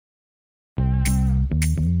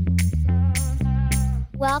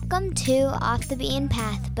Welcome to Off the Beaten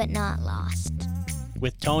Path But Not Lost.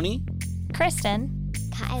 With Tony, Kristen,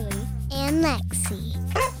 Kylie, and Lexi.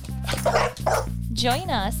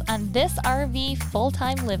 Join us on this RV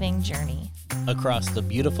full-time living journey across the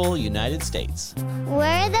beautiful United States.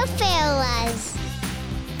 We're the Fayolas.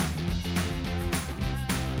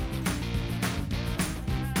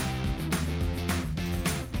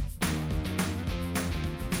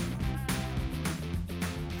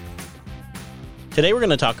 Today we're going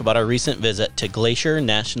to talk about our recent visit to Glacier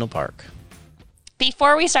National Park.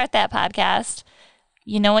 Before we start that podcast,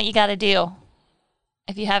 you know what you got to do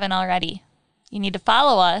if you haven't already. You need to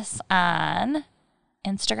follow us on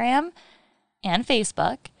Instagram and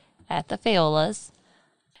Facebook at The Fayolas.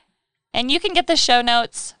 And you can get the show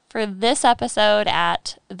notes for this episode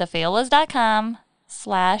at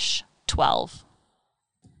thefayolas.com/12.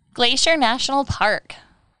 Glacier National Park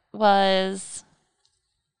was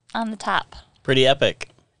on the top. Pretty epic.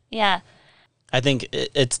 Yeah. I think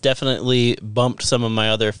it's definitely bumped some of my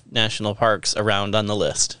other national parks around on the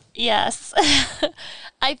list. Yes.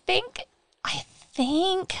 I think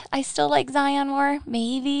I still like Zion more,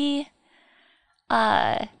 maybe.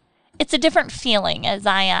 It's a different feeling at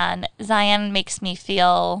Zion. Zion makes me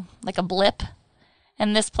feel like a blip,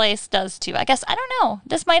 and this place does too. I guess, I don't know.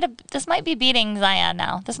 This might be beating Zion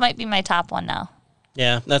now. This might be my top one now.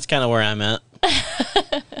 Yeah, that's kind of where I'm at.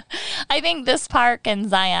 I think this park and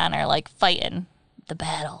Zion are like fighting the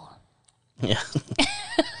battle. Yeah.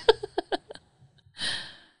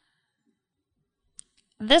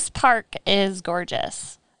 This park is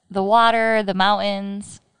gorgeous. The water, the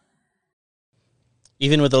mountains.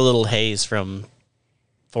 Even with a little haze from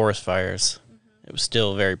forest fires, it was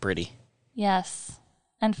still very pretty. Yes.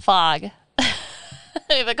 And fog. We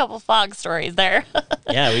have a couple fog stories there.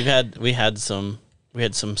 Yeah, we had some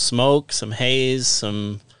smoke, some haze,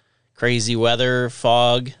 some crazy weather,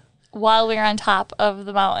 fog. While we were on top of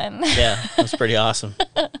the mountain. Yeah, it was pretty awesome.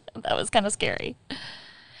 That was kind of scary.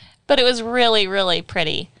 But it was really, really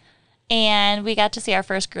pretty. And we got to see our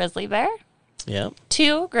first grizzly bear. Yeah.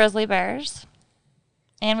 2 grizzly bears.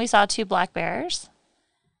 And we saw 2 black bears,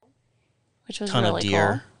 which was Ton really of deer.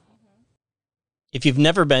 cool. If you've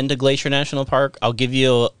never been to Glacier National Park, I'll give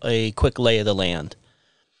you a quick lay of the land.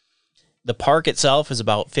 The park itself is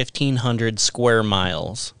about 1,500 square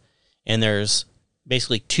miles, and there's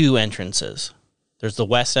basically 2 entrances. There's the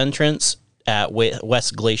west entrance at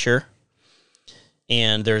West Glacier,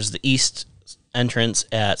 and there's the east entrance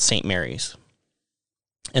at St. Mary's.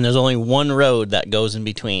 And there's only one road that goes in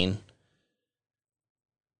between,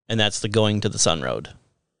 and that's the Going to the Sun Road.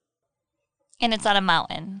 And it's on a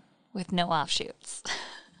mountain with no offshoots.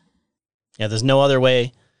 Yeah, there's no other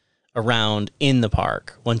way around in the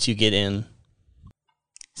park once you get in.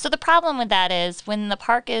 So the problem with that is when the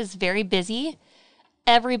park is very busy,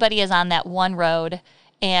 everybody is on that one road.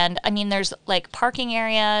 And I mean, there's like parking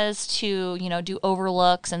areas to, do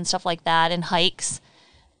overlooks and stuff like that and hikes.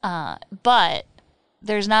 But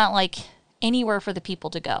there's not like anywhere for the people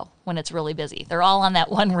to go when it's really busy. They're all on that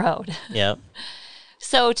one road. Yep.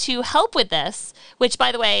 So to help with this, which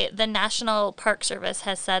by the way, the National Park Service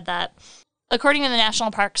has said that according to the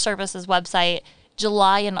National Park Service's website,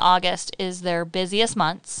 July and August is their busiest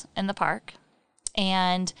months in the park.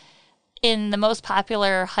 And in the most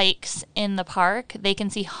popular hikes in the park, they can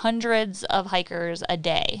see hundreds of hikers a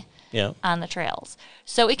day on the trails.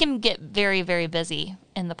 So it can get very, very busy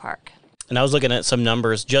in the park. And I was looking at some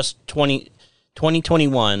numbers, just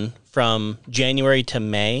 2021 from January to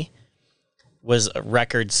May was a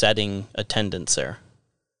record-setting attendance there.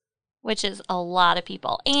 Which is a lot of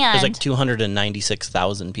people. And it was like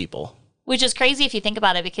 296,000 people. Which is crazy if you think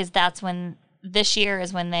about it, because that's when this year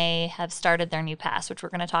is when they have started their new pass, which we're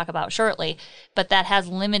going to talk about shortly. But that has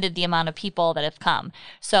limited the amount of people that have come.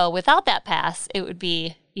 So without that pass, it would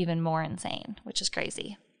be even more insane, which is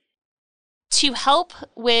crazy. To help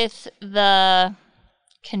with the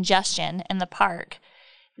congestion in the park,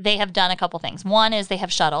 they have done a couple things. One is they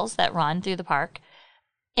have shuttles that run through the park.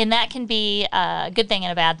 And that can be a good thing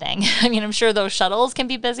and a bad thing. I mean, I'm sure those shuttles can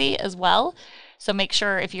be busy as well. So make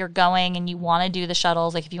sure if you're going and you want to do the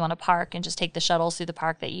shuttles, like if you want to park and just take the shuttles through the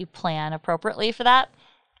park, that you plan appropriately for that.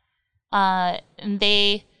 And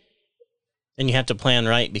you have to plan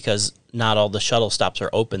right because not all the shuttle stops are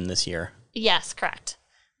open this year. Yes, correct.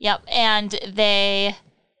 Yep. And they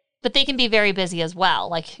can be very busy as well.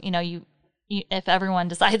 Like, you if everyone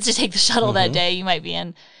decides to take the shuttle that day, you might be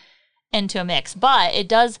into a mix. But it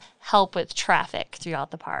does help with traffic throughout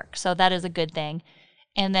the park. So that is a good thing.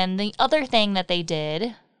 And then the other thing that they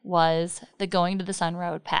did was the Going to the Sun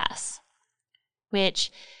Road Pass,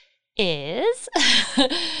 which is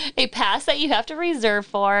a pass that you have to reserve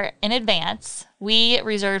for in advance. We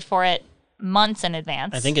reserved for it months in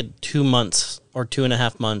advance. I think 2 months or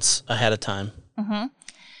 2.5 months ahead of time.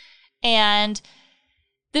 And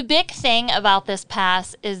the big thing about this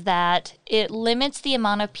pass is that it limits the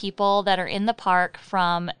amount of people that are in the park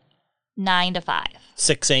from 9 to 5.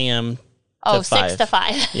 6 a.m. Oh, to 5. 6 to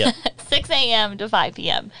 5. Yep. 6 a.m. to 5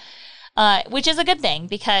 p.m., which is a good thing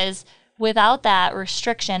because without that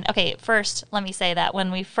restriction, okay, first, let me say that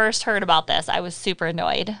when we first heard about this, I was super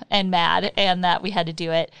annoyed and mad and that we had to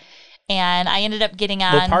do it. And I ended up getting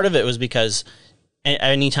on. Well, part of it was because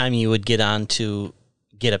anytime you would get on to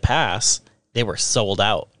get a pass, they were sold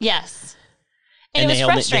out. Yes. And it was they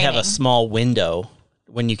frustrating. have a small window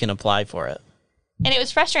when you can apply for it. And it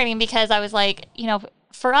was frustrating because I was like,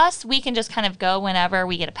 for us, we can just kind of go whenever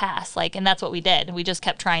we get a pass. And that's what we did. We just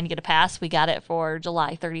kept trying to get a pass. We got it for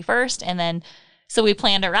July 31st. And then, so we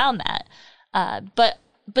planned around that.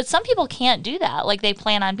 But some people can't do that. They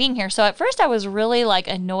plan on being here. So at first I was really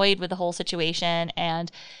annoyed with the whole situation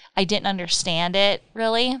and I didn't understand it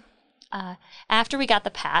really. After we got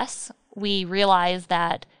the pass, we realized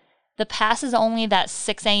that the pass is only that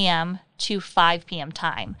 6 a.m. to 5 p.m.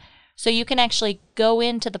 time. So you can actually go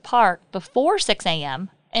into the park before 6 a.m.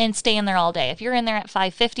 and stay in there all day. If you're in there at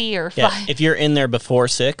 5:50 or 5... If you're in there before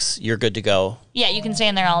 6, you're good to go. Yeah, you can stay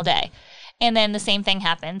in there all day. And then the same thing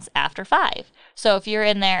happens after 5. So if you're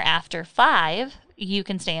in there after 5, you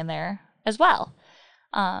can stay in there as well.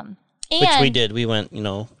 Which we did. We went,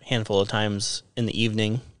 handful of times in the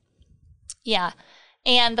evening. Yeah.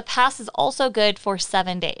 And the pass is also good for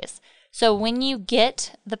 7 days. So when you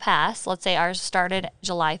get the pass, let's say ours started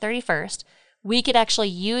July 31st, we could actually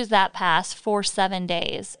use that pass for 7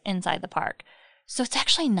 days inside the park. So it's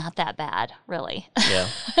actually not that bad, really. Yeah.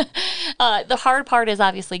 The hard part is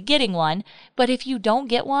obviously getting one. But if you don't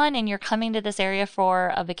get one and you're coming to this area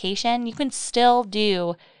for a vacation, you can still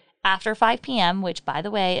do after 5 p.m., which, by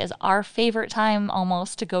the way, is our favorite time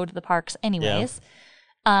almost to go to the parks anyways.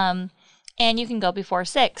 Yeah. And you can go before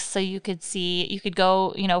 6. So you could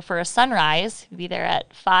go, for a sunrise, be there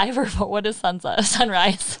at 5 or what is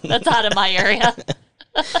sunrise? That's out of my area.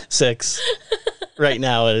 6 right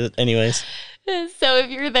now, anyways. So if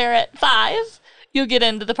you're there at 5, you'll get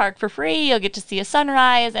into the park for free. You'll get to see a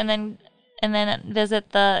sunrise and then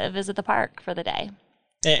visit the park for the day.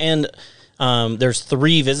 And there's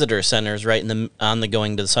 3 visitor centers right on the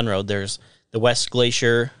going to the Sun Road. There's the West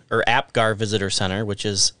Glacier or Apgar Visitor Center, which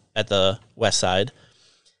is at the west side.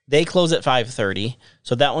 They close at 5:30,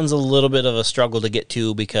 so that one's a little bit of a struggle to get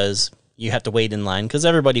to because you have to wait in line because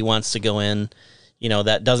everybody wants to go in,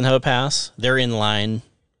 that doesn't have a pass. They're in line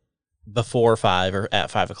before 5 or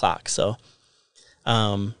at 5 o'clock. So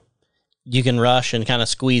you can rush and kind of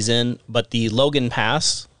squeeze in. But the Logan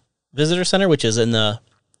Pass Visitor Center, which is in the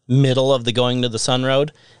middle of the going to the Sun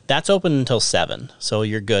Road, that's open until 7. So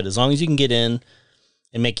you're good. As long as you can get in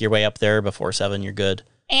and make your way up there before 7, you're good.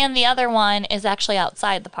 And the other one is actually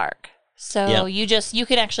outside the park. So you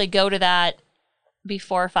can actually go to that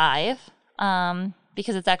before 5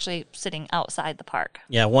 because it's actually sitting outside the park.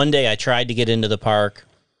 Yeah, one day I tried to get into the park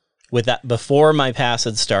with that before my pass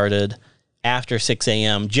had started after 6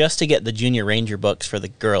 a.m. just to get the Junior Ranger books for the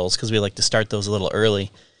girls because we like to start those a little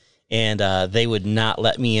early. And they would not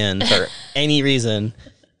let me in for any reason.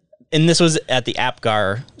 And this was at the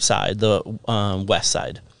Apgar side, the west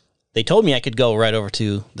side. They told me I could go right over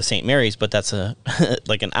to the St. Mary's, but that's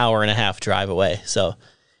like an hour and a half drive away. So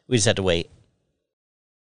we just had to wait.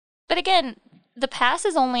 But again, the pass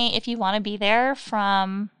is only if you want to be there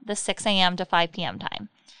from the 6 a.m. to 5 p.m. time.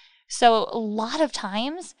 So a lot of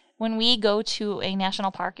times when we go to a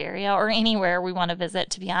national park area or anywhere we want to visit,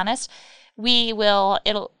 to be honest, we'll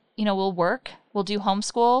work, we'll do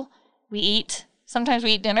homeschool, sometimes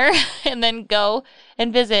we eat dinner and then go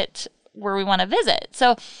and visit where we want to visit.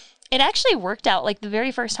 So it actually worked out. The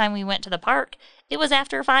very first time we went to the park, it was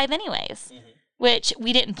after 5 anyways, which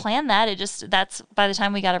we didn't plan that. That's by the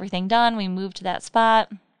time we got everything done, we moved to that spot.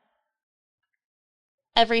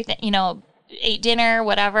 Everything, ate dinner,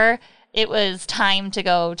 whatever. It was time to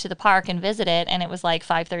go to the park and visit it. And it was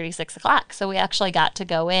 5:30, 6 o'clock. So we actually got to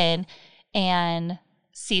go in and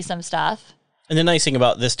see some stuff. And the nice thing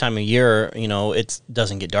about this time of year, it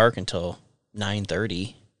doesn't get dark until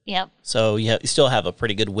 9:30. Yep. So you still have a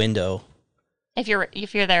pretty good window. If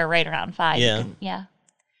you're there right around 5. Yeah. Yeah.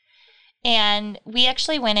 And we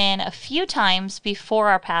actually went in a few times before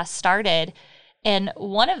our pass started. And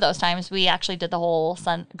one of those times we actually did the whole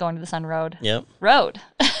going to the Sun Road. Yep. Road.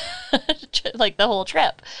 The whole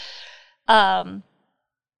trip.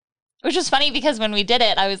 Which was funny because when we did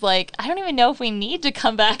it, I was like, I don't even know if we need to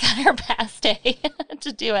come back on our pass day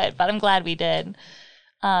to do it, but I'm glad we did.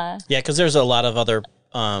 Yeah, because there's a lot of other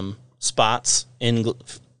spots in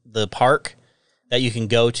the park that you can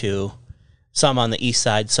go to, some on the east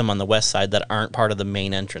side, some on the west side that aren't part of the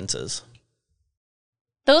main entrances.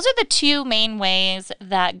 Those are the two main ways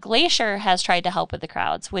that Glacier has tried to help with the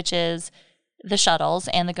crowds, which is the shuttles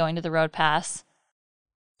and the going to the road pass.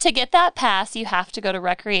 To get that pass, you have to go to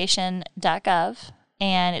recreation.gov,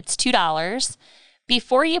 and it's $2.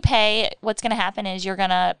 Before you pay, what's going to happen is you're going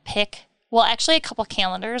to pick, well, actually a couple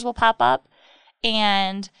calendars will pop up,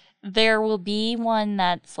 and there will be one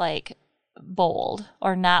that's like bold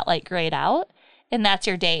or not like grayed out, and that's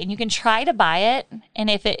your day. And you can try to buy it, and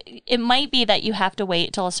if it might be that you have to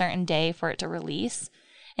wait till a certain day for it to release,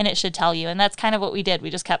 and it should tell you. And that's kind of what we did. We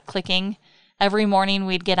just kept clicking. Every morning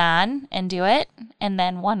we'd get on and do it, and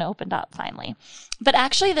then one opened up finally. But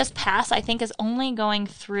actually this pass, I think, is only going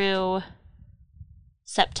through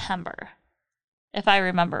September, if I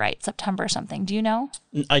remember right. September something. Do you know?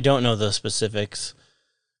 I don't know the specifics,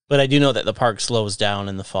 but I do know that the park slows down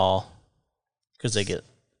in the fall because they get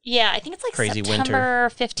I think it's like crazy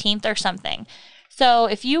September 15th or something. So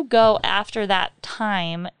if you go after that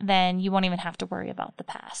time, then you won't even have to worry about the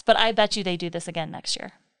pass. But I bet you they do this again next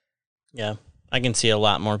year. Yeah. I can see a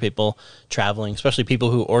lot more people traveling, especially people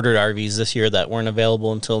who ordered RVs this year that weren't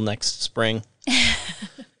available until next spring.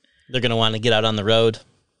 They're going to want to get out on the road.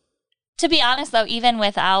 To be honest, though, even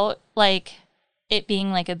without like it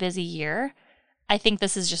being like a busy year, I think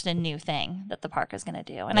this is just a new thing that the park is going to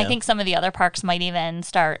do. And I think some of the other parks might even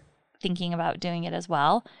start thinking about doing it as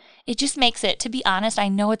well. It just makes it, to be honest, I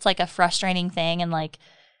know it's like a frustrating thing. And like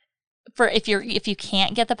for if you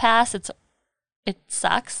can't get the pass, it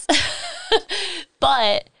sucks.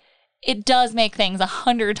 But it does make things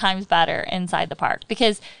 100 times better inside the park,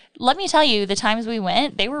 because let me tell you, the times we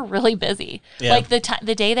went, they were really busy. Yeah. Like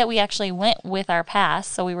the day that we actually went with our pass,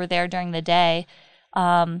 so we were there during the day.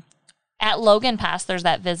 At Logan Pass, there's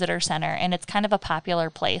that visitor center, and it's kind of a popular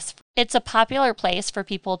place. It's a popular place for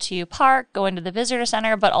people to park, go into the visitor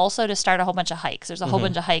center, but also to start a whole bunch of hikes. There's a whole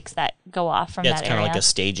bunch of hikes that go off from that area. Yeah, it's kind of like a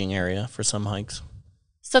staging area for some hikes.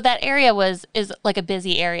 So that area is like a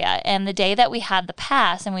busy area. And the day that we had the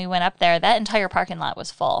pass and we went up there, that entire parking lot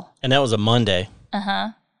was full. And that was a Monday.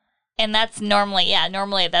 Uh-huh. And that's normally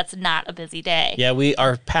that's not a busy day. Yeah,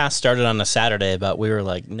 our pass started on a Saturday, but we were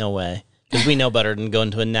like, no way. Because we know better than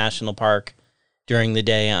going to a national park during the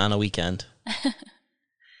day on a weekend.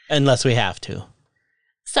 Unless we have to.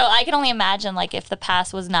 So I can only imagine, like, if the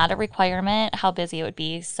pass was not a requirement, how busy it would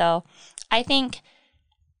be. So I think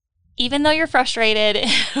even though you're frustrated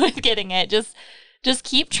with getting it, just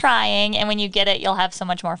keep trying, and when you get it, you'll have so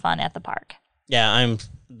much more fun at the park. Yeah,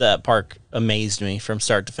 that park amazed me from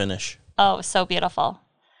start to finish. Oh, so beautiful.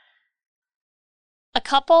 A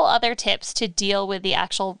couple other tips to deal with the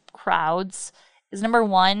actual crowds is, number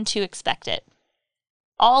one, to expect it.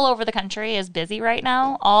 All over the country is busy right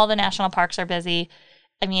now. All the national parks are busy.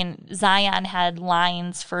 I mean, Zion had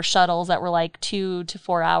lines for shuttles that were like 2 to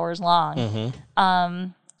 4 hours long. Mm-hmm.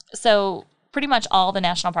 So pretty much all the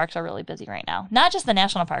national parks are really busy right now. Not just the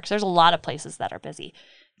national parks. There's a lot of places that are busy.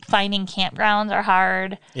 Finding campgrounds are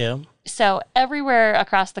hard. Yeah. So everywhere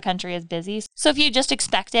across the country is busy. So if you just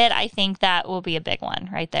expect it, I think that will be a big one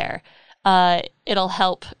right there. It'll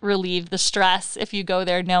help relieve the stress if you go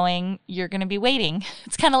there knowing you're going to be waiting.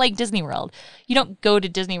 It's kind of like Disney World. You don't go to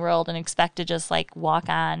Disney World and expect to just like walk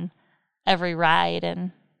on every ride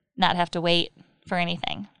and not have to wait for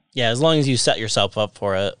anything. Yeah, as long as you set yourself up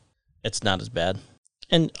for it, it's not as bad.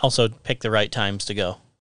 And also pick the right times to go.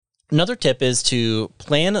 Another tip is to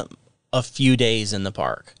plan a few days in the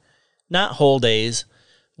park, not whole days.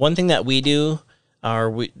 One thing that we do,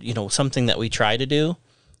 or something that we try to do,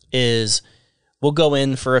 is we'll go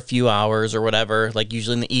in for a few hours or whatever, like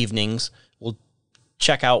usually in the evenings. We'll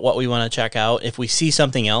check out what we want to check out. If we see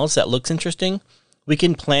something else that looks interesting, we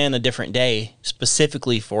can plan a different day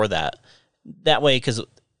specifically for that. That way, because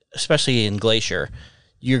especially in Glacier,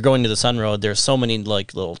 you're going to the Sun Road, there's so many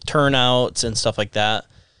like little turnouts and stuff like that.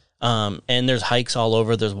 And there's hikes all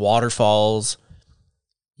over. There's waterfalls.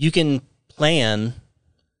 You can plan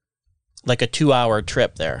like a 2-hour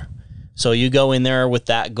trip there. So you go in there with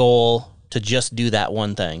that goal to just do that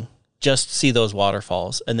one thing, just see those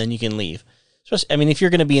waterfalls, and then you can leave. If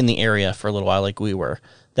you're going to be in the area for a little while like we were,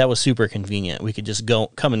 that was super convenient. We could just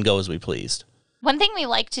come and go as we pleased. One thing we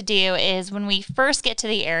like to do is when we first get to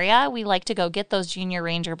the area, we like to go get those Junior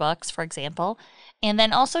Ranger books, for example, and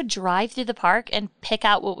then also drive through the park and pick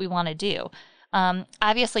out what we want to do.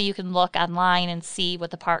 Obviously, you can look online and see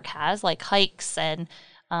what the park has, like hikes and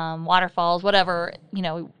waterfalls, whatever,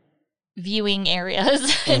 viewing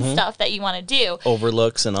areas and stuff that you want to do.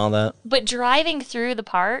 Overlooks and all that. But driving through the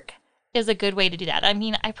park is a good way to do that. I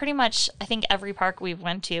mean, I think every park we've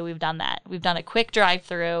went to, we've done that. We've done a quick drive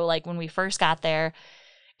through, like when we first got there,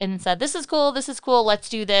 and said, this is cool, let's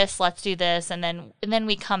do this, and then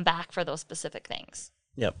we come back for those specific things.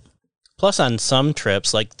 Yep. Plus, on some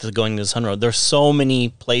trips, like going to the Sun Road, there's so many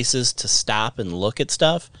places to stop and look at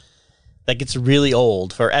stuff that gets really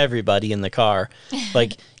old for everybody in the car.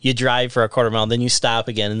 Like, you drive for a quarter mile, then you stop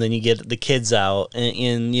again, and then you get the kids out,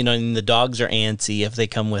 and the dogs are antsy if they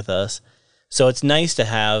come with us. So it's nice to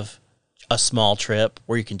have a small trip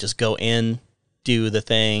where you can just go in, do the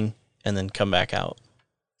thing, and then come back out.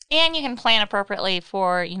 And you can plan appropriately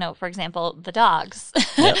for, for example, the dogs.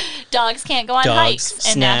 Yep. Dogs can't go on hikes in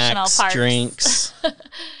snacks, national parks. Drinks.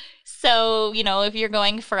 So, if you're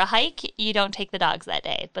going for a hike, you don't take the dogs that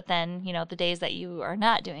day. But then, the days that you are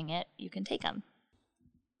not doing it, you can take them.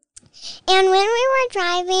 And when we were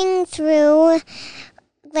driving through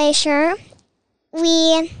Glacier,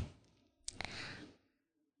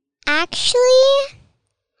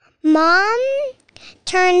 Mom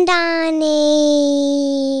turned on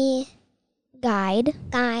a guide,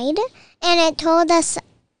 and it told us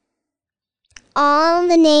all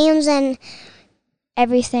the names and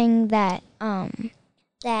everything that's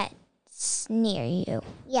near you.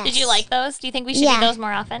 Yes. Did you like those? Do you think we should do those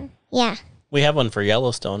more often? Yeah. We have one for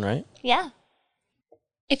Yellowstone, right? Yeah.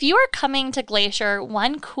 If you are coming to Glacier,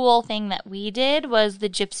 one cool thing that we did was the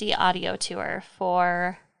Gypsy audio tour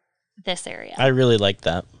for this area. I really liked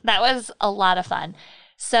that. That was a lot of fun.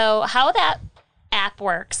 So how that app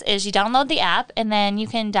works is you download the app, and then you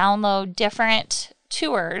can download different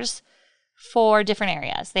tours for different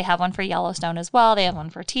areas. They have one for Yellowstone as well. They have one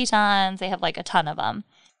for Tetons. They have like a ton of them.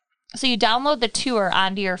 So you download the tour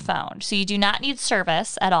onto your phone. So you do not need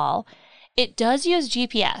service at all. It does use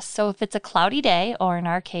GPS. So if it's a cloudy day, or in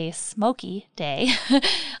our case, smoky day,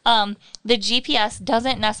 the GPS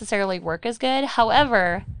doesn't necessarily work as good.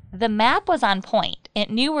 However, the map was on point. It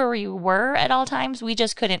knew where we were at all times. We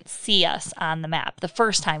just couldn't see us on the map the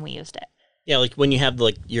first time we used it. Yeah, like when you have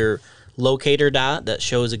your locator dot that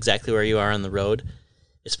shows exactly where you are on the road.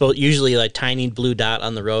 It's usually like a tiny blue dot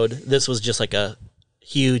on the road. This was just like a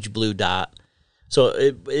huge blue dot. So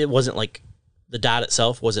it wasn't like the dot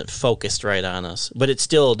itself wasn't focused right on us. But it's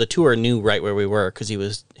still, the tour knew right where we were because he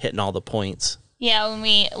was hitting all the points. Yeah, when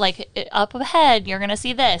we, up ahead, you're going to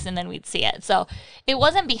see this, and then we'd see it. So it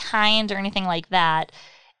wasn't behind or anything like that.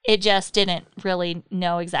 It just didn't really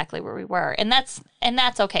know exactly where we were. And that's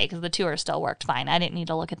okay, because the tour still worked fine. I didn't need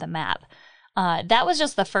to look at the map. That was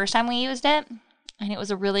just the first time we used it, and it was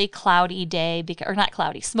a really cloudy day,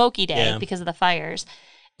 smoky day because of the fires.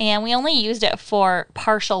 And we only used it for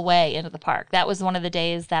partial way into the park. That was one of the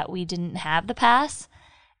days that we didn't have the pass.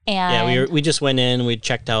 And yeah, we just went in, we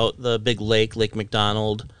checked out the big Lake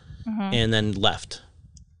McDonald, and then left.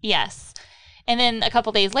 Yes. And then a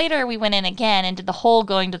couple days later, we went in again and did the whole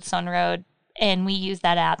Going to the Sun Road, and we used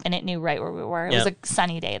that app, and it knew right where we were. It was a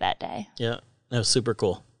sunny day that day. Yeah, that was super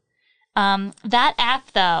cool. That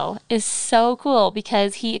app, though, is so cool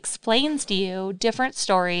because he explains to you different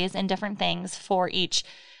stories and different things for each,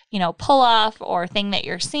 pull-off or thing that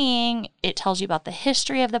you're seeing. It tells you about the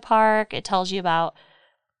history of the park. It tells you about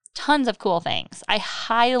tons of cool things. I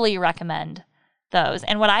highly recommend those.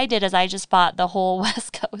 And what I did is I just bought the whole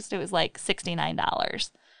West Coast. It was like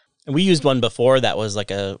 $69. And we used one before that was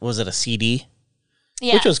was it a CD?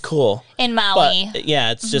 Yeah. Which was cool. In Maui. But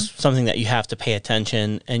yeah, it's just something that you have to pay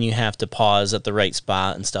attention and you have to pause at the right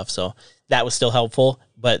spot and stuff. So that was still helpful,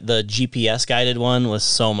 but the GPS guided one was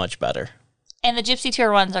so much better. And the Gypsy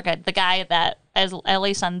Tour ones are good. The guy that, at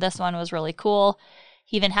least on this one, was really cool.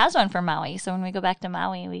 He even has one for Maui. So when we go back to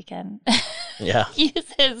Maui, we can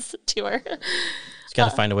use his tour. He's got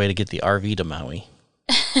to find a way to get the RV to Maui.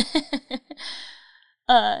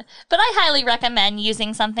 But I highly recommend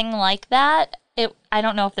using something like that. I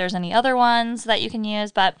don't know if there's any other ones that you can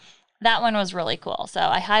use, but that one was really cool. So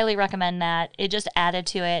I highly recommend that. It just added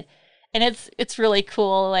to it. And it's really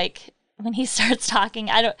cool. Like when he starts talking,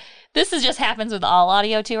 this just happens with all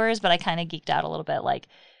audio tours, but I kind of geeked out a little bit. Like,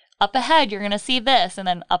 up ahead, you're going to see this. And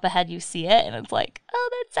then up ahead, you see it. And it's like, oh,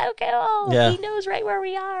 that's so cool. Yeah. He knows right where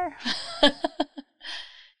we are.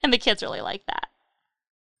 And the kids really like that.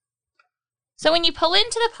 So when you pull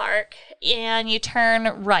into the park and you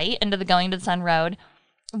turn right into the Going to the Sun Road,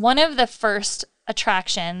 one of the first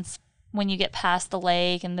attractions when you get past the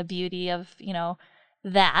lake and the beauty of,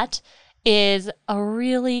 that is a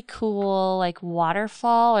really cool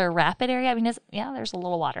waterfall or rapid area. I mean, there's a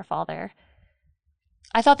little waterfall there.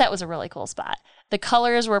 I thought that was a really cool spot. The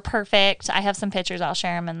colors were perfect. I have some pictures. I'll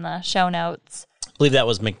share them in the show notes. I believe that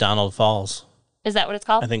was McDonald Falls. Is that what it's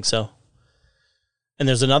called? I think so. And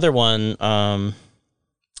there's another one.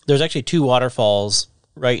 There's actually 2 waterfalls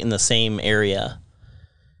right in the same area.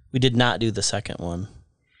 We did not do the second one.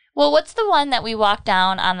 Well, what's the one that we walked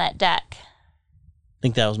down on that deck? I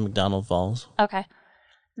think that was McDonald Falls. Okay.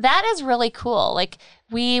 That is really cool. Like,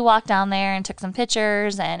 we walked down there and took some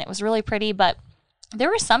pictures, and it was really pretty, but there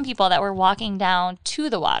were some people that were walking down to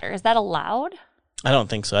the water. Is that allowed? I don't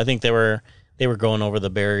think so. I think they were going over the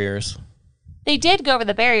barriers. They did go over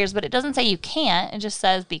the barriers, but it doesn't say you can't. It just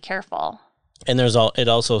says be careful. And it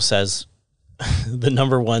also says the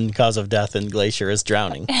number 1 cause of death in Glacier is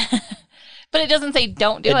drowning. But it doesn't say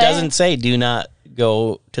don't do it. It doesn't say do not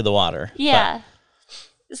go to the water. Yeah.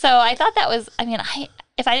 So I thought that was,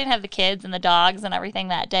 if I didn't have the kids and the dogs and everything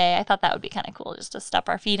that day, I thought that would be kind of cool just to step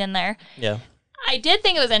our feet in there. Yeah. I did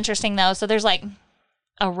think it was interesting, though. So there's like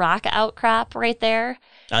a rock outcrop right there.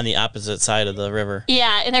 On the opposite side of the river.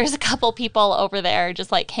 Yeah, and there's a couple people over there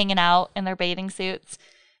just like hanging out in their bathing suits.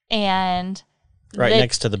 And right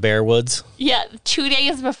next to the bear woods. Yeah, 2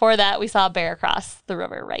 days before that, we saw a bear cross the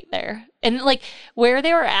river right there. And like where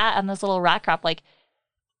they were at on this little rock crop, like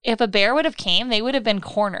if a bear would have came, they would have been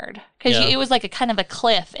cornered. Because it was like a kind of a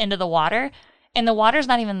cliff into the water. And the water's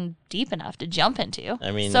not even deep enough to jump into.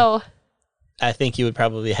 So I think you would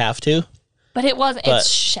probably have to. But it's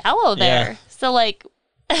shallow there. Yeah. So like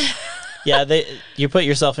yeah, you put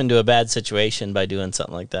yourself into a bad situation by doing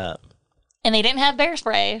something like that. And they didn't have bear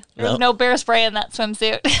spray. There was no bear spray in that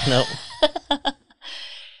swimsuit. Nope.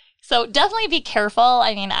 So definitely be careful.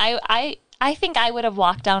 I mean, I think I would have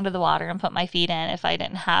walked down to the water and put my feet in if I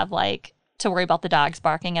didn't have like to worry about the dogs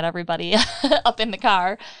barking at everybody up in the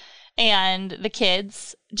car and the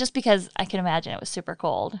kids, just because I can imagine it was super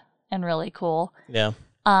cold and really cool. Yeah.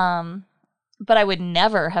 But I would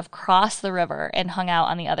never have crossed the river and hung out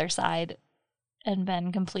on the other side and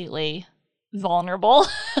been completely vulnerable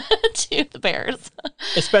to the bears.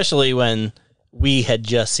 Especially when we had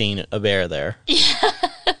just seen a bear there. Yeah.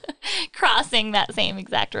 Crossing that same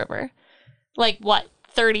exact river. Like,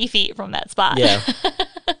 30 feet from that spot. Yeah.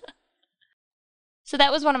 So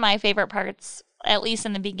that was one of my favorite parts, at least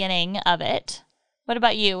in the beginning of it. What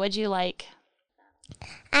about you? What'd you like?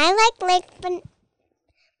 I like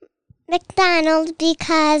McDonald's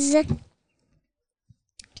because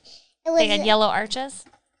they had yellow arches?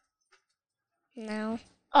 No.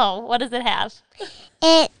 Oh, what does it have?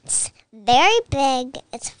 It's very big,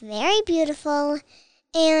 it's very beautiful,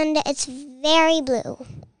 and it's very blue.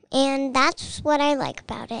 And that's what I like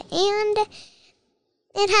about it. And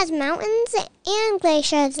it has mountains and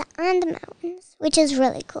glaciers on the mountains, which is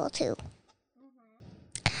really cool too.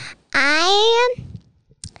 I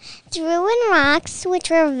threw in rocks, which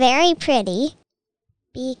were very pretty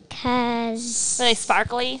because... Were they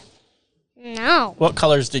sparkly? No. What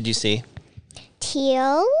colors did you see?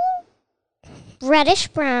 Teal, reddish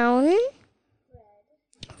brown,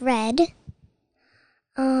 red,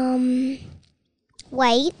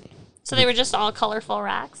 white. So they were just all colorful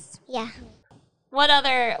rocks? Yeah. What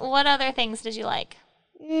other things did you like?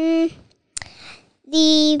 The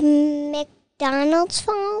McDonald's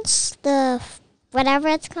Falls, the whatever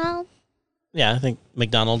it's called. Yeah, I think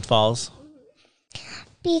McDonald Falls.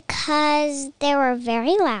 Because they were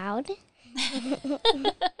very loud.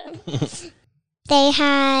 They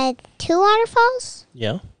had 2 waterfalls.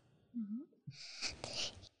 Yeah.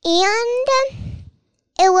 And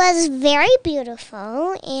it was very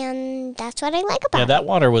beautiful, and that's what I like about it. Yeah, that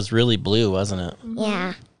water was really blue, wasn't it? Mm-hmm.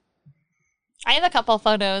 Yeah. I have a couple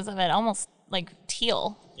photos of it, almost like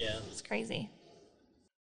teal. Yeah. It's crazy.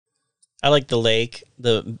 I like the lake,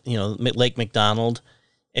 Lake McDonald.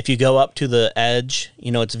 If you go up to the edge,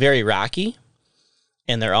 it's very rocky,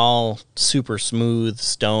 and they're all super smooth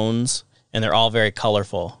stones, and they're all very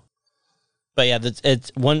colorful. But yeah,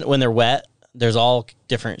 it's when they're wet, there's all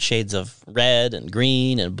different shades of red and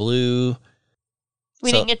green and blue.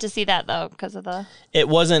 We didn't get to see that though because of the. It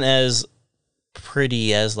wasn't as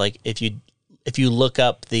pretty as like if you look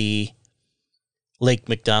up the Lake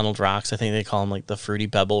McDonald rocks. I think they call them like the Fruity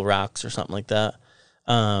Pebble rocks or something like that.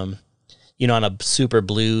 On a super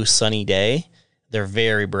blue sunny day, they're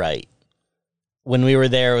very bright. When we were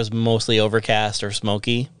there, it was mostly overcast or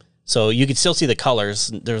smoky, so you could still see the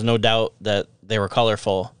colors. There's no doubt that they were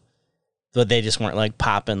colorful, but they just weren't like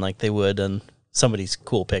popping like they would on somebody's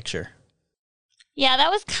cool picture. Yeah, that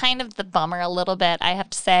was kind of the bummer a little bit, I have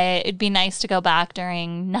to say. It'd be nice to go back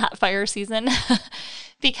during not fire season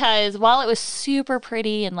because while it was super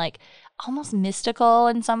pretty and like almost mystical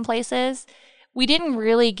in some places, we didn't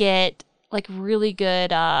really get like really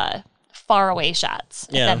good far away shots,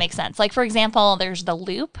 if that makes sense. Like, for example, there's the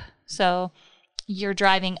loop. So you're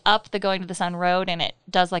driving up the Going to the Sun Road and it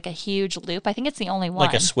does like a huge loop. I think it's the only one.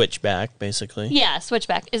 Like a switchback, basically. Yeah,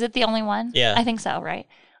 switchback. Is it the only one? Yeah. I think so, right?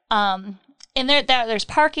 And there's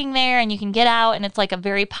parking there and you can get out and it's like a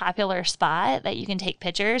very popular spot that you can take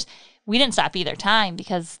pictures. We didn't stop either time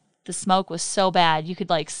because the smoke was so bad. You could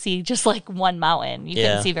like see just like one mountain. You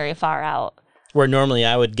couldn't see very far out. Where normally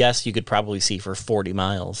I would guess you could probably see for 40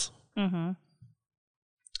 miles. Mm-hmm.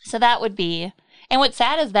 So that would be... And what's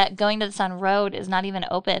sad is that Going to the Sun Road is not even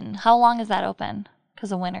open. How long is that open?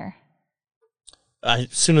 Because of winter. As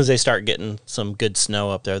soon as they start getting some good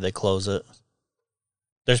snow up there, they close it.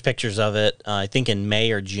 There's pictures of it, I think in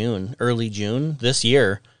May or June, early June this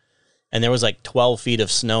year. And there was like 12 feet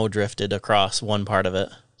of snow drifted across one part of it.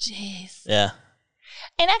 Jeez. Yeah.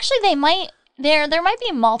 And actually there might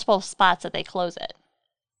be multiple spots that they close it.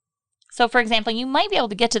 So for example, you might be able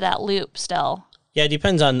to get to that loop still. Yeah, it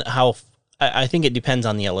depends on how... I think it depends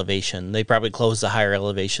on the elevation. They probably close the higher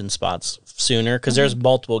elevation spots sooner because there's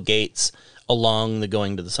multiple gates along the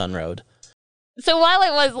Going to the Sun Road. So while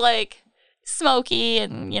it was like smoky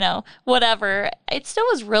and, whatever, it still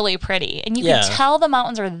was really pretty. And you can tell the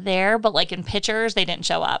mountains are there, but like in pictures, they didn't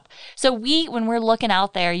show up. So when we're looking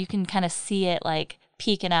out there, you can kind of see it like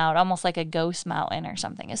peeking out, almost like a ghost mountain or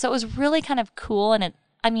something. So it was really kind of cool. And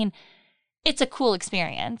it's a cool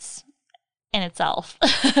experience in itself.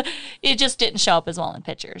 It just didn't show up as well in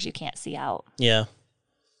pictures. You can't see out. Yeah.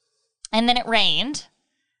 And then it rained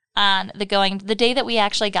on the day that we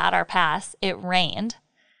actually got our pass. It rained,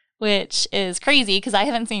 which is crazy because I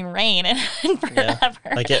haven't seen rain in forever.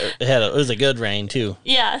 Yeah. Like it was a good rain too.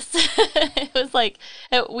 Yes. It was like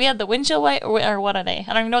we had the windshield wiper, or what are they?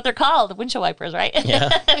 I don't even know what they're called. The windshield wipers, right? Yeah.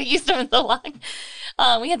 We used them so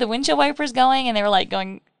long. We had the windshield wipers going and they were like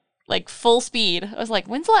going like full speed. I was like,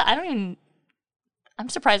 when's the last? I'm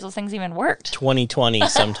surprised those things even worked. 2020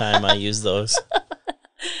 sometime I used those.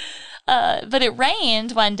 But it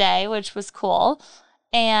rained one day, which was cool.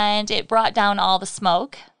 And it brought down all the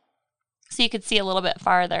smoke. So you could see a little bit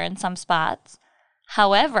farther in some spots.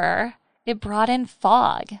 However, it brought in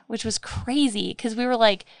fog, which was crazy because we were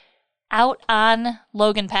like out on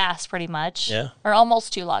Logan Pass pretty much. Yeah. Or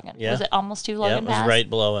almost to Logan. Yeah. Was it almost to Logan Pass? Yeah, it was right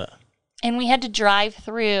below it. And we had to drive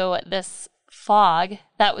through this fog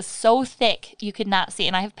that was so thick you could not see.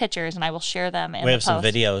 And I have pictures and I will share them in We the have some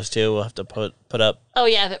post. videos too. We'll have to put up. Oh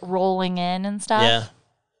yeah, of it rolling in and stuff. Yeah.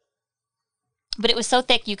 But it was so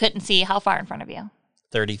thick you couldn't see how far in front of you.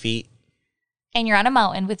 30 feet. And you're on a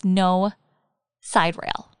mountain with no side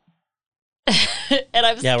rail. And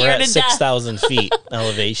I'm Yeah, scared we're at to 6,000 feet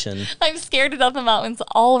elevation. I'm scared to death of the mountains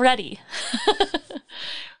already.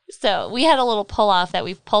 So we had a little pull off that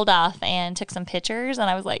we pulled off and took some pictures. And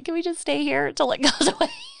I was like, can we just stay here until it goes away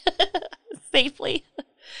safely?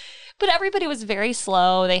 But everybody was very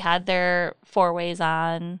slow. They had their 4-ways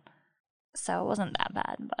on. So it wasn't that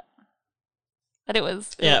bad. But it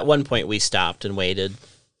was. Yeah, at one point we stopped and waited.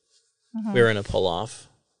 Mm-hmm. We were in a pull off.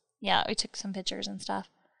 Yeah, we took some pictures and stuff.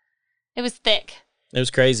 It was thick. It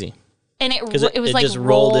was crazy. And it was it like just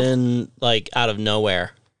rolled in like out of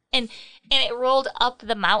nowhere. And it rolled up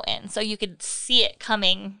the mountain, so you could see it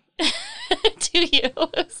coming to you. It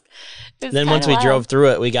was then once we drove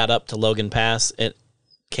through it, we got up to Logan Pass. It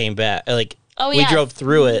came back. We drove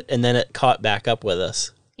through it, and then it caught back up with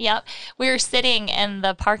us. Yep. We were sitting in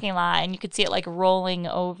the parking lot, and you could see it like rolling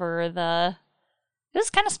over the... It was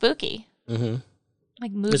kind of spooky. Mm-hmm.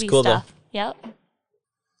 Like movie cool, stuff. Though. Yep.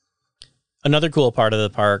 Another cool part of the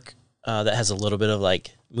park that has a little bit of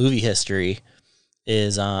like movie history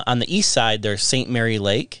is on the east side, there's St. Mary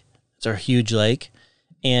Lake. It's a huge lake.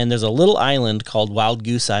 And there's a little island called Wild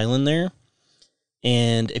Goose Island there.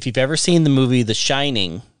 And if you've ever seen the movie The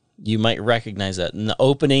Shining, you might recognize that. In the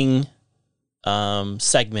opening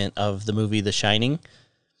segment of the movie The Shining,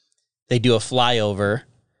 they do a flyover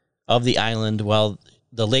of the island while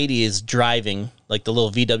the lady is driving, like the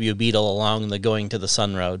little VW Beetle, along the Going to the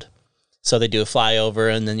Sun Road. So they do a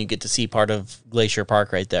flyover, and then you get to see part of Glacier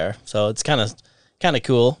Park right there. So it's kind of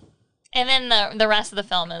cool. And then the rest of the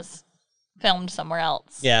film is filmed somewhere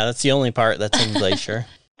else. Yeah, that's the only part that's in Glacier.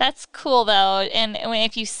 That's cool, though. And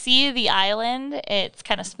if you see the island, it's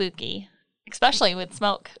kind of spooky, especially with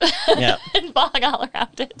smoke and fog all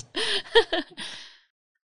around it.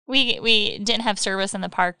 We didn't have service in the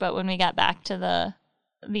park, but when we got back to the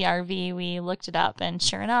RV, we looked it up, and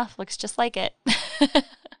sure enough, looks just like it.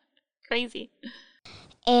 Crazy.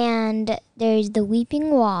 And there's the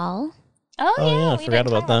Weeping Wall. Oh yeah, I forgot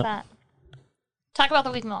about that. Talk about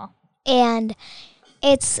the Weeping Wall. And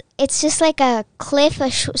it's just like a cliff,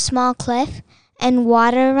 small cliff, and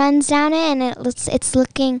water runs down it, and it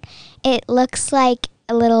looks like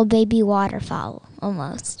a little baby waterfall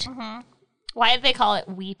almost. Why did they call it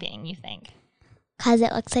weeping, you think? Because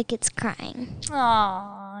it looks like it's crying.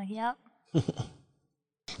 Aw, yep.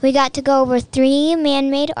 We got to go over 3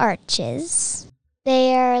 man-made arches.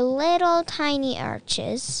 They are little tiny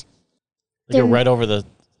arches. They go right over the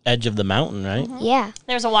edge of the mountain, right? Yeah.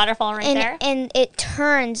 There's a waterfall right there. And it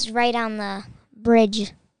turns right on the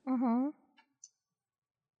bridge. And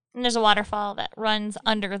there's a waterfall that runs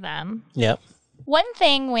under them. Yep. One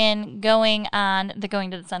thing when going on the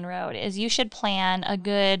Going to the Sun Road is you should plan a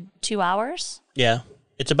good 2 hours. Yeah.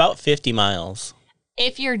 It's about 50 miles.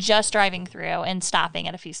 If you're just driving through and stopping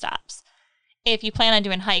at a few stops. If you plan on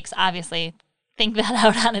doing hikes, obviously think that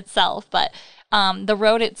out on itself. But the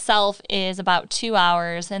road itself is about 2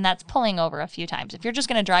 hours, and that's pulling over a few times. If you're just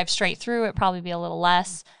going to drive straight through, it'd probably be a little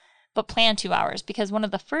less. But plan 2 hours, because one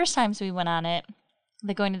of the first times we went on it,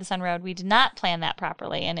 the Going to the Sun Road, we did not plan that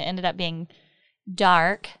properly, and it ended up being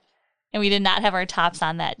dark, and we did not have our tops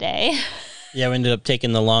on that day. Yeah, we ended up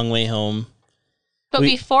taking the long way home. But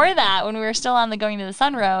before that, when we were still on the Going to the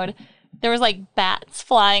Sun Road, there was like bats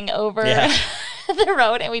flying over the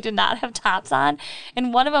road, and we did not have tops on.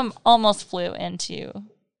 And one of them almost flew into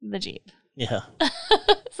the Jeep. Yeah.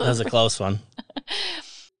 That was a close one.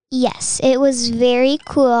 Yes, it was very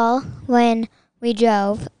cool when we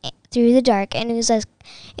drove through the dark, and it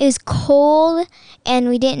was cold, and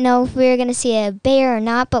we didn't know if we were going to see a bear or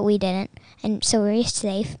not, but we didn't, and so we were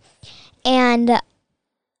safe. And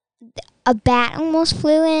a bat almost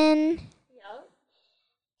flew in. Yep.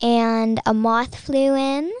 And a moth flew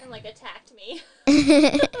in. And like attacked me.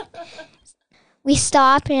 We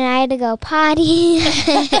stopped, and I had to go potty.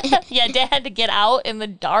 Yeah, Dad had to get out in the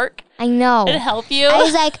dark. I know. And help you. I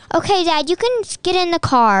was like, okay, Dad, you can get in the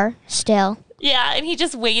car still. Yeah, and he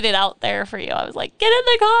just waited out there for you. I was like, get in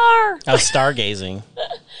the car. I was stargazing.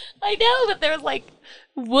 I know, but there was like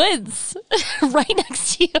woods right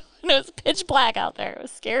next to you, and it was pitch black out there. It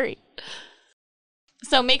was scary.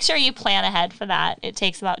 So make sure you plan ahead for that. It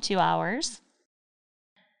takes about 2 hours.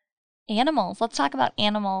 Animals. Let's talk about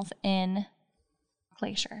animals in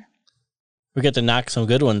Glacier. We get to knock some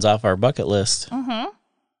good ones off our bucket list.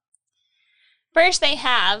 First, they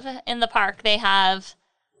have, in the park, they have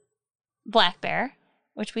black bear,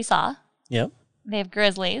 which we saw. Yep. They have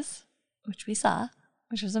grizzlies, which we saw,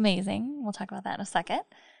 which was amazing. We'll talk about that in a second.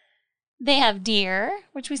 They have deer,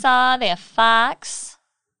 which we saw. They have fox.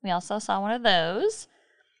 We also saw one of those.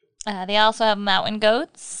 They also have mountain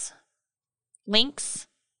goats, lynx,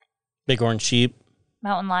 Bighorn sheep.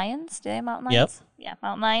 mountain lions. Do they have mountain lions? Yep. Yeah,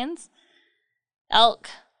 mountain lions. Elk,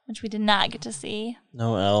 which we did not get to see.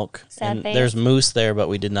 No elk. Sad and face. there's moose there, but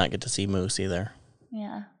we did not get to see moose either.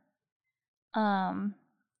 Yeah.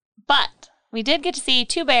 But we did get to see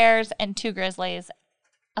 2 bears and 2 grizzlies,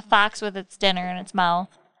 a fox with its dinner in its mouth,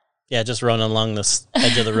 Yeah, just running along the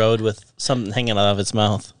edge of the road with something hanging out of its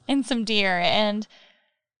mouth. and some deer. And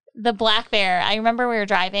the black bear, I remember we were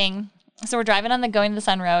driving. So we're driving on the Going to the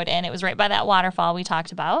Sun Road, and it was right by that waterfall we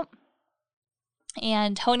talked about.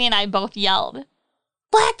 And Tony and I both yelled,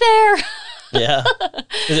 "Black bear!" Yeah,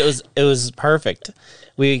 'cause it was perfect.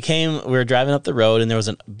 We were driving up the road, and there was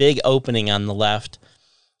a big opening on the left,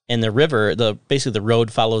 and the river, basically the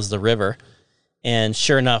road follows the river. And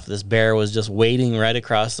sure enough, this bear was just wading right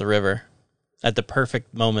across the river at the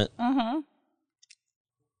perfect moment.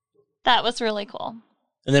 That was really cool.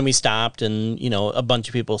 And then we stopped, and a bunch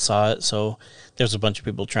of people saw it, so there's a bunch of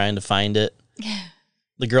people trying to find it.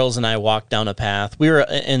 The girls and I walked down a path. We were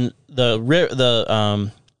in the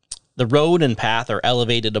road and path are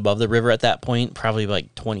elevated above the river at that point, probably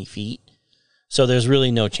like 20 feet. So there's really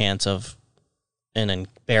no chance of a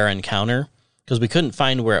bear encounter because we couldn't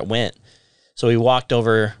find where it went. So we walked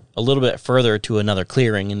over a little bit further to another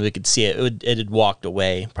clearing, and we could see it. It had walked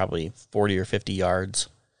away probably 40 or 50 yards.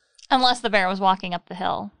 Unless the bear was walking up the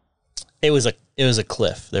hill. It was a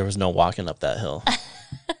cliff. There was no walking up that hill.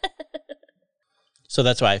 So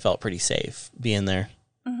that's why I felt pretty safe being there.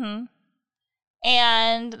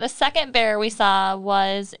 And the second bear we saw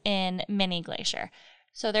was in Mini Glacier.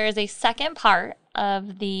 So there is a second part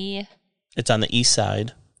of It's on the east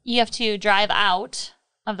side. You have to drive out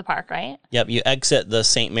of the park, right? Yep, you exit the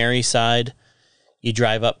St. Mary side, you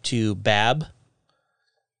drive up to Bab,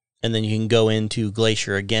 and then you can go into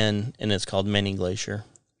Glacier again, and it's called Mini Glacier.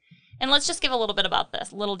 And let's just give a little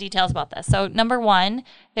details about this. So number 1,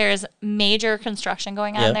 there's major construction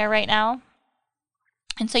going on there right now.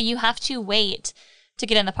 And so you have to wait to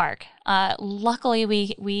get in the park. Luckily,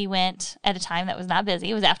 we went at a time that was not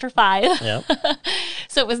busy. It was after 5. Yep.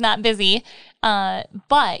 So it was not busy.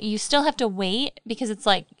 But you still have to wait because it's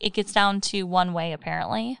like it gets down to one way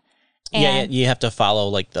apparently. And you have to follow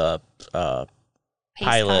like the pace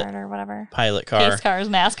pilot card or whatever. pilot car. Pace cars,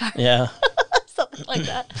 NASCAR. Yeah. Something like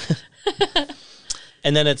that.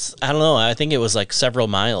 And then it's, I don't know, I think it was like several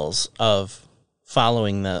miles of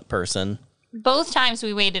following that person. Both times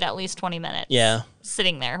we waited at least 20 minutes. Yeah.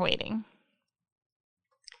 Sitting there waiting.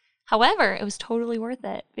 However, it was totally worth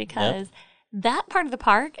it because that part of the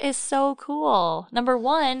park is so cool. Number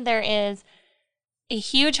one, there is a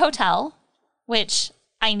huge hotel, which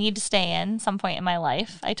I need to stay in some point in my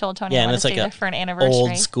life. I told Tony I want to stay there for an anniversary.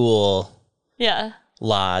 Old school yeah.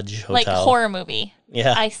 lodge hotel. Like a horror movie.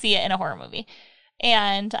 Yeah. I see it in a horror movie.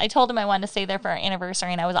 And I told him I wanted to stay there for our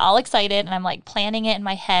anniversary, and I was all excited, and I'm like planning it in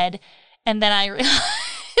my head. And then I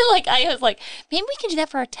was like, maybe we can do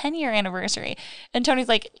that for our 10-year anniversary. And Tony's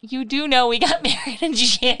like, you do know we got married in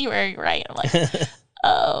January, right? I'm like,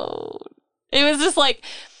 oh. It was just like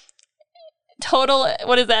total,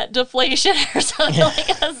 what is that, deflation or something.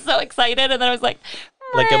 Like I was so excited. And then I was like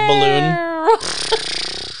a balloon.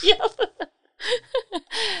 Yep.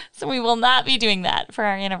 So we will not be doing that for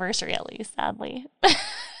our anniversary, at least, sadly.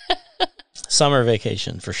 Summer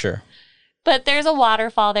vacation for sure. But there's a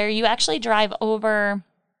waterfall there. You actually drive over,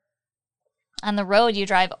 on the road, you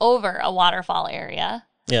drive over a waterfall area.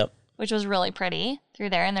 Yep. Which was really pretty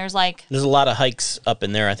through there. And there's a lot of hikes up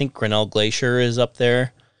in there. I think Grinnell Glacier is up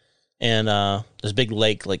there. And there's a big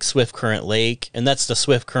lake, like Swift Current Lake. And that's the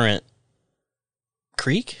Swift Current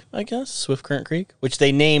Creek, I guess. Swift Current Creek, which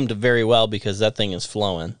they named very well because that thing is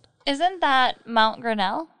flowing. Isn't that Mount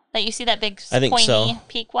Grinnell? That you see that big pointy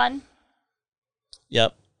peak one?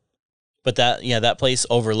 Yep. But that place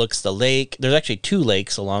overlooks the lake. There's actually 2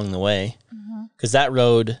 lakes along the way. Because that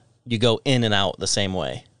road, you go in and out the same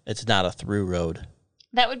way. It's not a through road.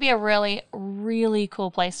 That would be a really, really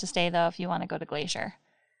cool place to stay, though, if you want to go to Glacier.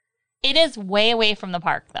 It is way away from the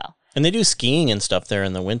park, though. And they do skiing and stuff there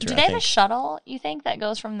in the winter, Do they have a shuttle, you think, that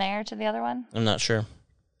goes from there to the other one? I'm not sure.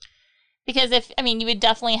 Because you would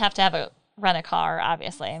definitely have to rent a car,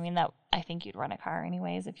 obviously. I think you'd rent a car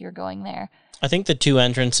anyways if you're going there. I think the 2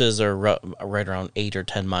 entrances are right around 8 or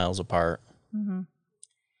 10 miles apart. Mm-hmm.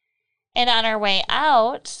 And on our way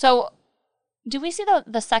out, so do we see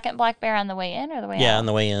the second black bear on the way in or the way out? Yeah, on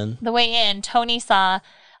the way in. The way in, Tony saw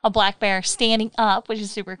a black bear standing up, which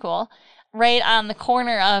is super cool, right on the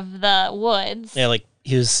corner of the woods. Yeah, like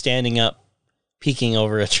he was standing up, peeking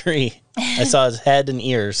over a tree. I saw his head and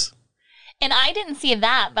ears. And I didn't see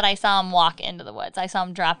that, but I saw him walk into the woods. I saw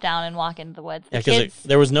him drop down and walk into the woods. Yeah, because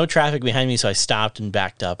there was no traffic behind me, so I stopped and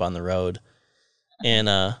backed up on the road. And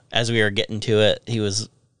as we were getting to it, he was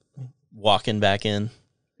walking back in.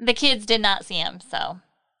 The kids did not see him, so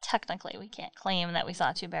technically we can't claim that we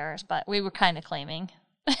saw 2 bears, but we were kind of claiming.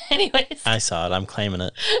 Anyways. I saw it. I'm claiming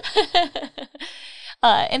it.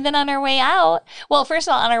 And then on our way out, well, first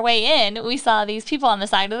of all, on our way in, we saw these people on the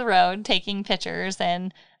side of the road taking pictures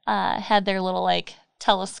and had their little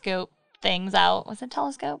telescope things out. Was it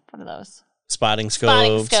telescope? What are those? Spotting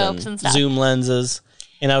scopes and stuff. Zoom lenses.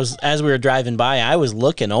 And as we were driving by, I was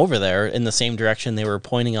looking over there in the same direction they were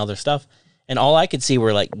pointing all their stuff, and all I could see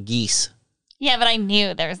were like geese. Yeah, but I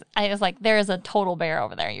knew I was like, there is a total bear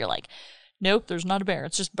over there. You're like, nope, there's not a bear.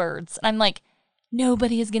 It's just birds. And I'm like,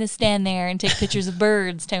 nobody is going to stand there and take pictures of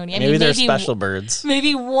birds, Tony. Maybe they're special birds.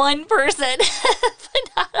 Maybe one person.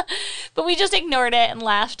 But we just ignored it and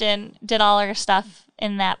laughed and did all our stuff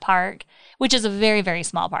in that park, which is a very, very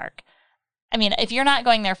small park. If you're not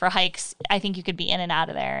going there for hikes, I think you could be in and out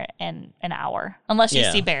of there in an hour, unless you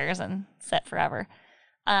see bears and sit forever.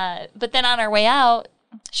 But then on our way out,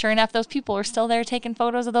 sure enough, those people were still there taking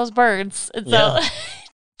photos of those birds. And so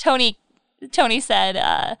Tony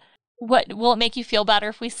said, what will it make you feel better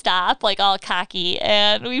if we stop? Like all cocky.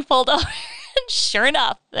 And we pulled over, and sure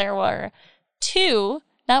enough, there were 2,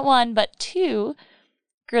 not 1, but 2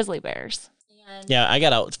 grizzly bears. Yeah, I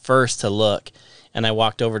got out first to look, and I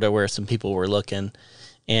walked over to where some people were looking,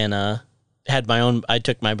 and I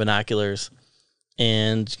took my binoculars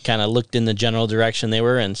and kind of looked in the general direction they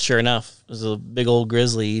were, and sure enough, it was a big old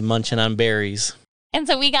grizzly munching on berries. And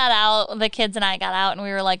so we got out, the kids and I got out, and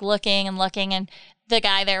we were looking, and the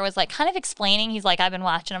guy there was kind of explaining. He's like, I've been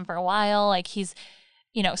watching him for a while. He's,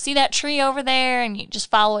 see that tree over there, and you just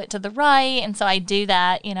follow it to the right. And so I do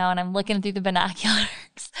that, and I'm looking through the binoculars.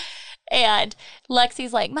 And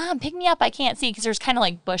Lexi's like, Mom, pick me up. I can't see, because there's kind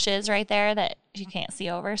of bushes right there that you can't see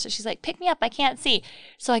over. So she's like, pick me up. I can't see.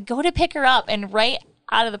 So I go to pick her up, and right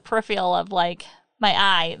out of the peripheral of my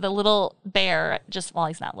eye, the little bear,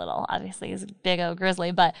 he's not little, obviously, he's a big old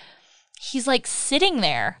grizzly, but he's like sitting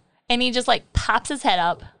there and he just like pops his head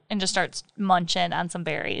up and just starts munching on some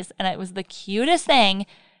berries. And it was the cutest thing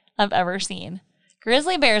I've ever seen.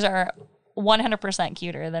 Grizzly bears are 100%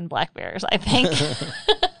 cuter than black bears, I think.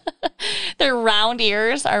 Their round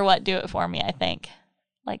ears are what do it for me, I think.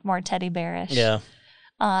 Like more teddy bearish. Yeah.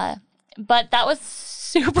 But that was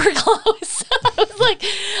super close. I was like,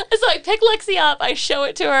 so I pick Lexi up, I show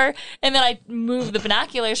it to her, and then I move the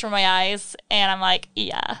binoculars from my eyes, and I'm like,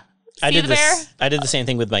 yeah. See the bear? I did the same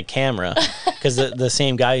thing with my camera because the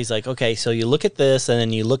same guy, he's like, okay, so you look at this and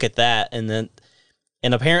then you look at that, and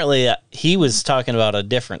apparently he was talking about a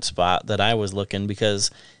different spot that I was looking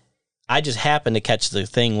because I just happened to catch the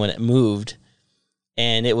thing when it moved,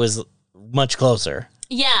 and it was much closer.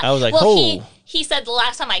 Yeah. I was like, well, oh. He said the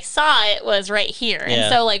last time I saw it was right here. Yeah.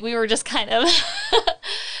 And so like we were just kind of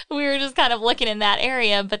looking in that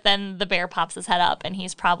area, but then the bear pops his head up and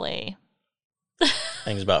he's probably I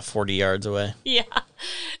think it's about 40 yards away. Yeah.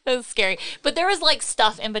 It was scary. But there was like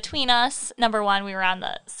stuff in between us. Number one, we were on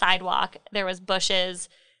the sidewalk. There was bushes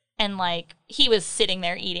and like he was sitting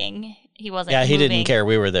there eating. He wasn't Yeah, he moving. didn't care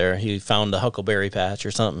we were there. He found a huckleberry patch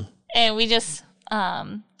or something. And we just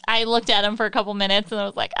I looked at him for a couple minutes and I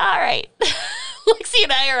was like, all right, Lexi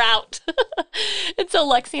and I are out. And so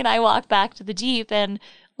Lexi and I walked back to the Jeep and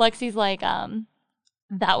Lexi's like,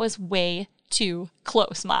 that was way too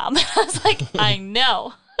close, Mom. I was like, I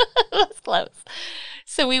know. It was close.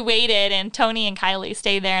 So we waited and Tony and Kylie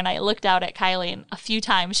stayed there and I looked out at Kylie and a few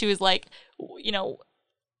times she was like, you know,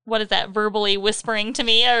 what is that, verbally whispering to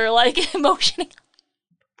me or like motioning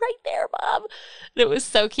right there, Mom. It was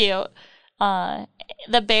so cute.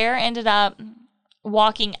 The bear ended up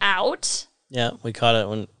walking out. Yeah, we caught it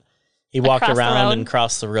when he walked around and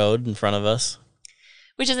crossed the road in front of us.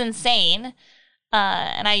 Which is insane.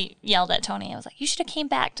 And I yelled at Tony. I was like, you should have came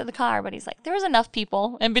back to the car. But he's like, there was enough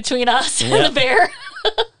people in between us and the bear.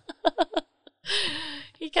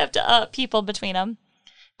 He kept people between them.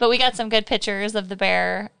 But we got some good pictures of the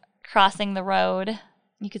bear crossing the road.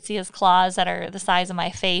 You could see his claws that are the size of my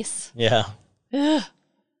face. Yeah. Ugh.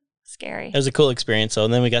 Scary. It was a cool experience, though.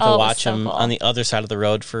 And then we got to watch him cool. on the other side of the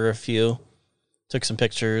road for a few. Took some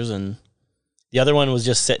pictures, and the other one was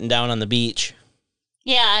just sitting down on the beach.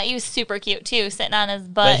 Yeah, he was super cute, too, sitting on his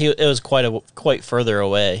butt. But it was quite further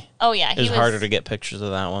away. Oh, yeah. It was harder to get pictures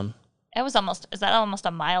of that one. Is that almost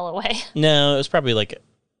a mile away? No, it was probably like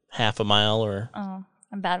half a mile or... Oh,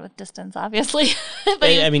 I'm bad with distance, obviously. But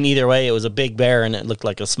I mean, either way, it was a big bear, and it looked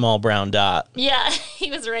like a small brown dot. Yeah, he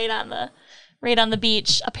was right on the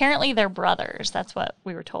beach. Apparently, they're brothers. That's what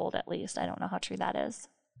we were told, at least. I don't know how true that is.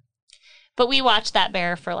 But we watched that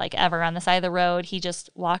bear for like ever on the side of the road. He just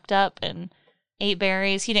walked up and ate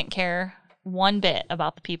berries. He didn't care one bit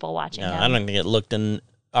about the people watching him. I don't think it looked in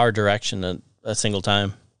our direction a single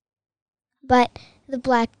time. But the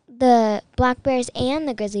black bears and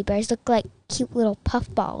the grizzly bears look like cute little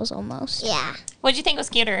puffballs almost. Yeah. What'd you think was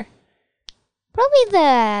cuter? Probably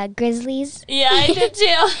the grizzlies. Yeah, I did too.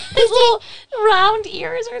 His little round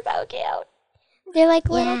ears are so cute. They're like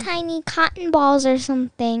little tiny cotton balls or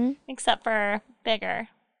something. Except for bigger.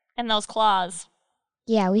 And those claws.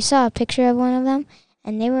 Yeah, we saw a picture of one of them,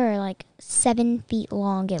 and they were like 7 feet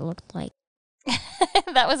long, it looked like.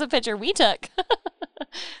 That was a picture we took.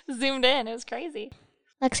 Zoomed in. It was crazy.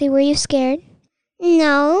 Lexi, were you scared?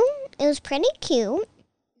 No, it was pretty cute.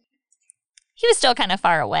 He was still kind of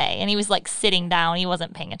far away, and he was like sitting down. He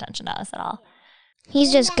wasn't paying attention to us at all.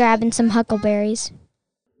 He's just grabbing some huckleberries.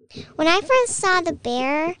 When I first saw the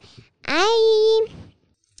bear, I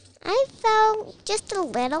felt just a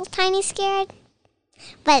little tiny scared.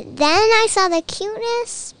 But then I saw the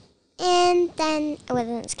cuteness, and then I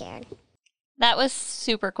wasn't scared. That was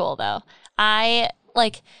super cool, though.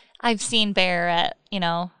 I've seen bear at,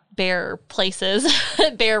 bear places,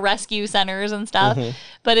 bear rescue centers and stuff,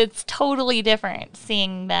 but it's totally different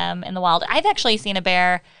seeing them in the wild. I've actually seen a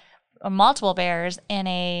bear, or multiple bears, in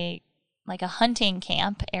a hunting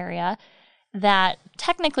camp area that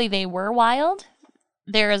technically they were wild.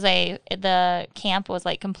 The camp was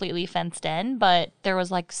like completely fenced in, but there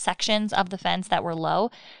was like sections of the fence that were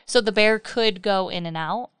low. So the bear could go in and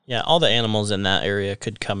out. Yeah, all the animals in that area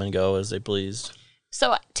could come and go as they pleased.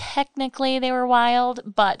 So technically they were wild,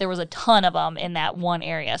 but there was a ton of them in that one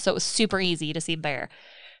area. So it was super easy to see bear.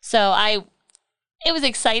 So it was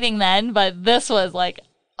exciting then, but this was like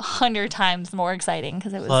 100 times more exciting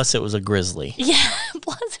because it was. Plus, it was a grizzly. Yeah,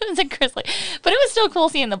 plus it was a grizzly. But it was still cool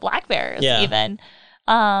seeing the black bears even.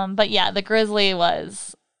 But yeah, the grizzly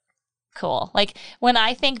was cool. Like when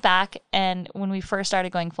I think back and when we first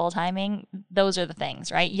started going full timing, those are the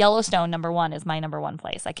things, right? Yellowstone, number one, is my number one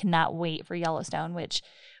place. I cannot wait for Yellowstone, which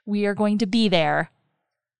we are going to be there.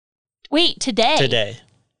 Wait, today. Today.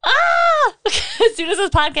 Ah! As soon as this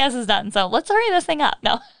podcast is done. So let's hurry this thing up.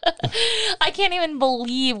 No, I can't even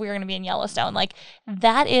believe we're going to be in Yellowstone. Like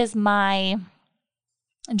that is my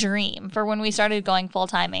dream for when we started going full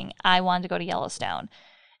timing. I wanted to go to Yellowstone.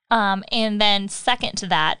 And then second to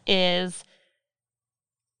that is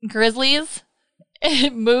grizzlies,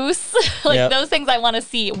 moose, like those things I want to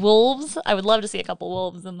see. Wolves. I would love to see a couple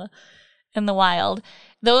wolves in the wild.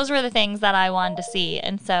 Those were the things that I wanted to see.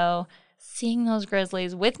 And so seeing those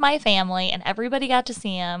grizzlies with my family and everybody got to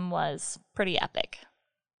see them was pretty epic.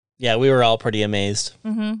 Yeah, we were all pretty amazed.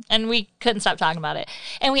 Mm-hmm. And we couldn't stop talking about it.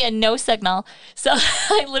 And we had no signal. So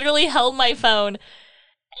I literally held my phone.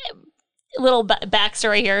 Little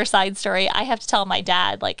backstory here, side story. I have to tell my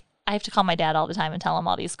dad, like, I have to call my dad all the time and tell him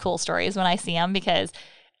all these cool stories when I see him because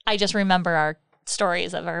I just remember our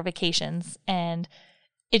stories of our vacations and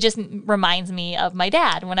it just reminds me of my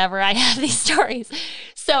dad whenever I have these stories.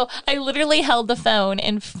 So I literally held the phone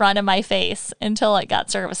in front of my face until it got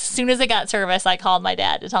service. As soon as it got service, I called my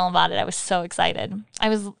dad to tell him about it. I was so excited.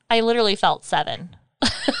 I literally felt 7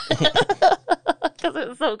 because it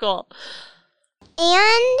was so cool.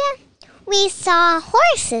 And we saw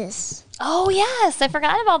horses. Oh, yes. I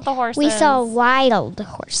forgot about the horses. We saw wild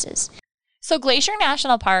horses. So Glacier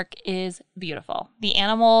National Park is beautiful. The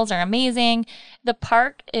animals are amazing. The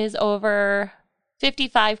park is over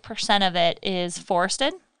 55% of it is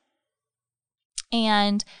forested.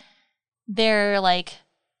 And they're like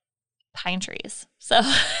pine trees. So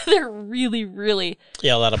they're really, really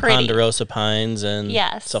a lot of pretty. ponderosa pines and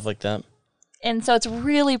stuff like that. And so it's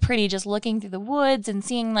really pretty just looking through the woods and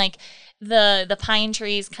seeing like the pine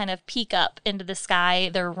trees kind of peek up into the sky.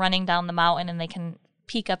 They're running down the mountain and they can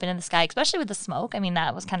peek up into the sky, especially with the smoke. I mean,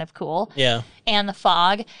 that was kind of cool. Yeah. And the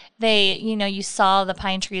fog. You saw the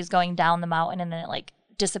pine trees going down the mountain and then it like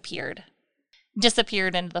disappeared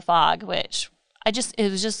into the fog, which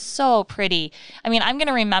it was just so pretty. I mean, I'm going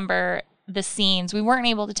to remember the scenes. We weren't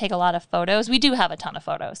able to take a lot of photos. We do have a ton of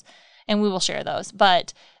photos and we will share those,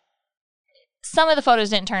 but some of the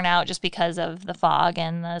photos didn't turn out just because of the fog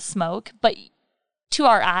and the smoke, but to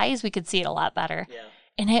our eyes, we could see it a lot better. Yeah.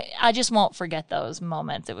 And I just won't forget those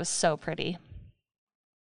moments. It was so pretty.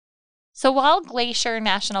 So while Glacier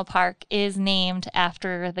National Park is named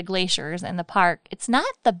after the glaciers in the park, it's not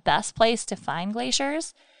the best place to find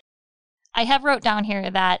glaciers. I have wrote down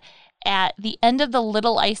here that at the end of the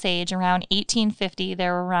Little Ice Age, around 1850,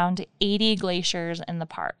 there were around 80 glaciers in the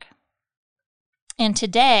park. And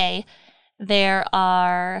today, there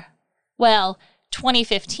are,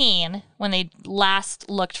 2015, when they last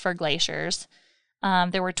looked for glaciers,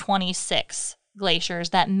 there were 26 glaciers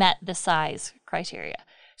that met the size criteria.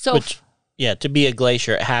 So, to be a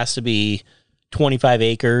glacier, it has to be 25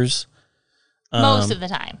 acres. Most of the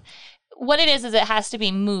time. What it is it has to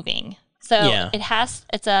be moving. So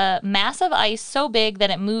it's a mass of ice so big that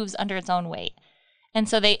it moves under its own weight. And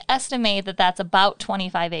so they estimate that that's about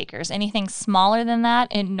 25 acres. Anything smaller than that,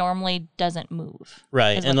 it normally doesn't move.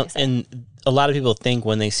 Right. And a lot of people think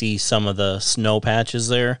when they see some of the snow patches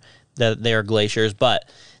there that they are glaciers, but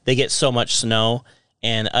they get so much snow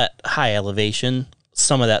and at high elevation,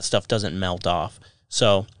 some of that stuff doesn't melt off.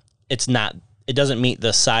 So it doesn't meet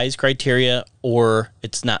the size criteria or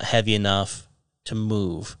it's not heavy enough to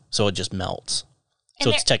move. So it just melts. So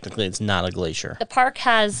it's not a glacier. The park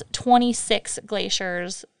has 26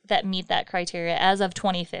 glaciers that meet that criteria as of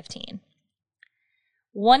 2015.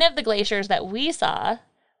 One of the glaciers that we saw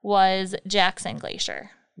was Jackson Glacier.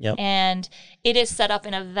 Yep. And it is set up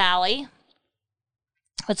in a valley.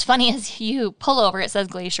 What's funny is you pull over, it says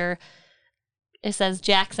glacier. It says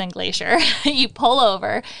Jackson Glacier. You pull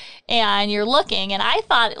over and you're looking, and I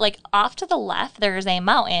thought like off to the left there's a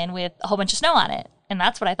mountain with a whole bunch of snow on it. And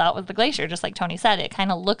that's what I thought was the glacier, just like Tony said. It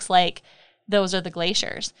kind of looks like those are the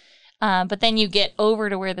glaciers. But then you get over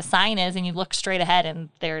to where the sign is and you look straight ahead and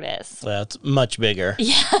there it is. That's much bigger.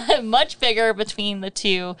 Yeah, much bigger between the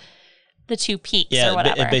two peaks or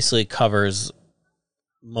whatever. It basically covers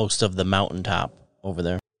most of the mountaintop over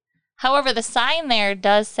there. However, the sign there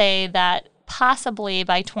does say that possibly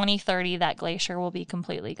by 2030 that glacier will be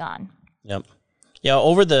completely gone. Yep. Yeah,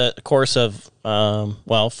 over the course of,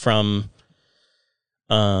 from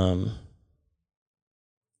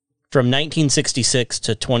 1966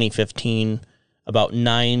 to 2015, about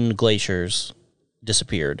 9 glaciers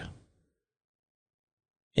disappeared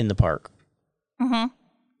in the park. Mm-hmm.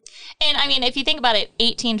 And I mean, if you think about it,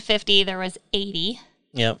 1850, there was 80.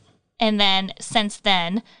 Yep. And then since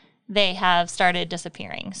then, they have started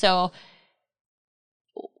disappearing. So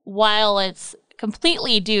while it's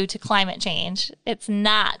completely due to climate change, it's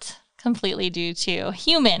not completely due to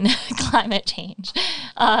human climate change.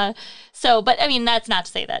 But I mean, that's not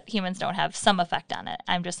to say that humans don't have some effect on it.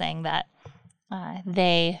 I'm just saying that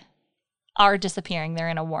they are disappearing. They're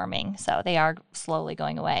in a warming, so they are slowly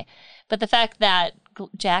going away. But the fact that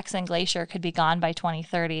Jackson Glacier could be gone by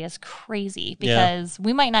 2030 is crazy, because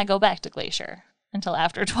we might not go back to Glacier until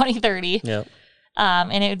after 2030. Yep.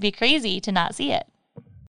 And it would be crazy to not see it.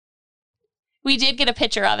 We did get a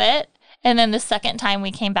picture of it, and then the second time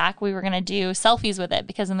we came back, we were going to do selfies with it,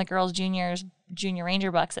 because in the girls' junior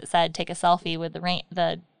ranger books it said take a selfie with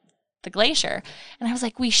the glacier. And I was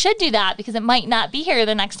like, we should do that because it might not be here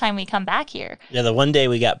the next time we come back here. Yeah, the one day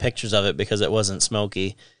we got pictures of it because it wasn't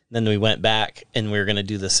smoky. Then we went back and we were going to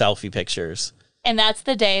do the selfie pictures. And that's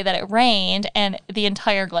the day that it rained and the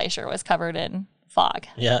entire glacier was covered in fog.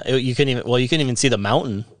 Yeah, you couldn't even see the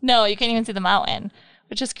mountain. No, you couldn't even see the mountain,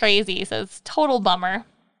 which is crazy. So it's a total bummer.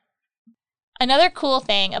 Another cool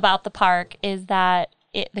thing about the park is that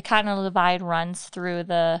the Continental Divide runs through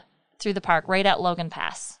the park right at Logan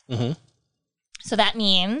Pass. Mm-hmm. So that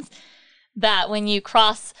means that when you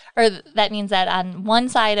cross, or that means that on one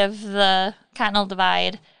side of the Continental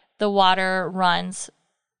Divide, the water runs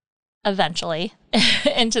eventually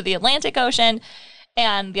into the Atlantic Ocean,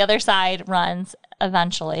 and the other side runs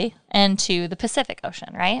eventually into the Pacific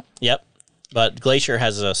Ocean, right? Yep. But Glacier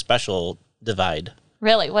has a special divide.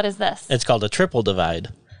 Really? What is this? It's called a triple divide.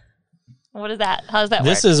 What is that? How does that work?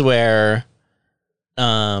 This is where,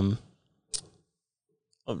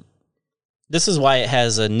 this is why it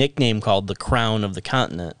has a nickname called the Crown of the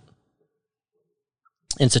Continent.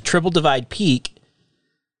 It's a triple divide peak.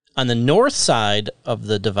 On the north side of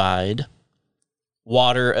the divide,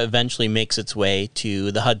 water eventually makes its way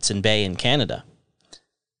to the Hudson Bay in Canada.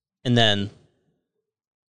 And then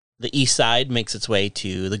the east side makes its way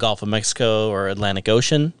to the Gulf of Mexico or Atlantic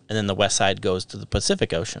Ocean, and then the west side goes to the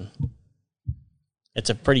Pacific Ocean. It's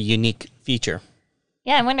a pretty unique feature.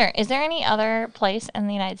 Yeah, I wonder, is there any other place in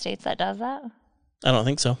the United States that does that? I don't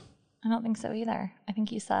think so. I don't think so either. I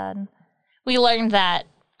think you said, we learned that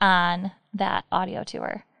on that audio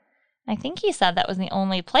tour. I think he said that was the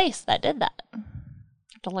only place that did that. I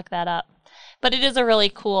have to look that up. But it is a really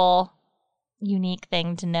cool, unique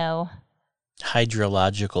thing to know.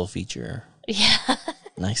 Hydrological feature. Yeah.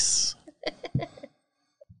 Nice.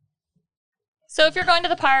 So if you're going to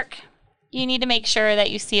the park, you need to make sure that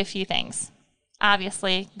you see a few things.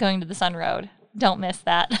 Obviously, going to the Sun Road. Don't miss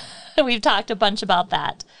that. We've talked a bunch about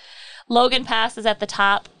that. Logan Pass is at the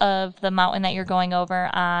top of the mountain that you're going over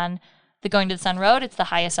on the Going to the Sun Road. It's the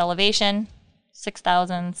highest elevation,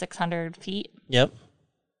 6,600 feet. Yep.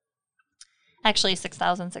 Actually,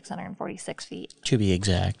 6,646 feet. To be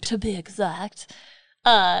exact.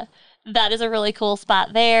 That is a really cool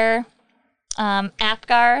spot there.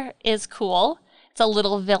 Apgar is cool. It's a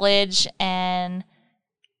little village and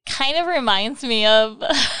kind of reminds me of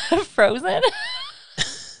Frozen.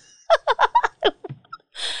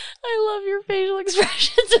 I love your facial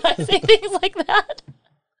expressions when I say things like that.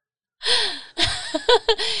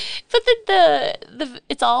 But the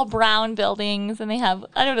it's all brown buildings, and they have,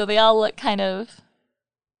 I don't know, they all look kind of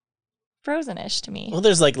Frozen-ish to me. Well,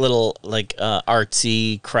 there's like little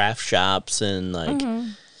artsy craft shops and like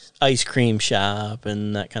ice cream shop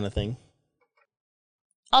and that kind of thing.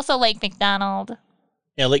 Also Lake McDonald.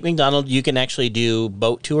 Yeah, Lake McDonald, you can actually do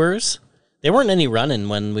boat tours. There weren't any running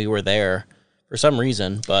when we were there for some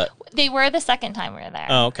reason, but... They were the second time we were there.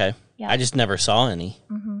 Oh, okay. Yeah. I just never saw any.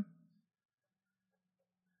 Mm-hmm.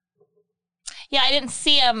 Yeah, I didn't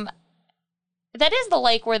see them. That is the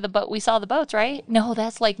lake where we saw the boats, right? No,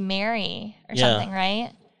 that's Lake Mary or something,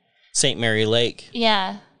 right? St. Mary Lake.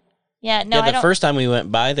 Yeah. Yeah, no, yeah, the first time we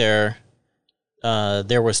went by there,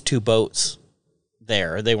 there was 2 boats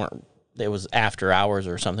there. It was after hours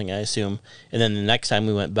or something, I assume. And then the next time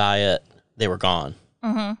we went by it, they were gone.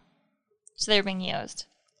 Mm-hmm. So they were being used.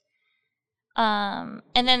 And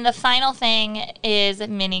then the final thing is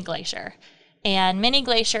Mini Glacier. And Mini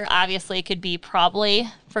Glacier obviously could be probably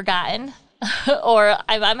forgotten, or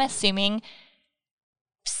I'm assuming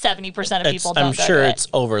 70% of people don't I'm go sure to it's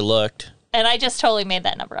overlooked. And I just totally made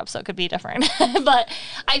that number up, so it could be different. But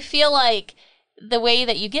I feel like the way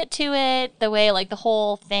that you get to it, the way, like, the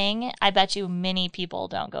whole thing, I bet you many people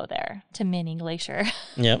don't go there to Mini Glacier.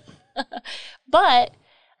 Yep. But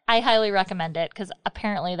I highly recommend it because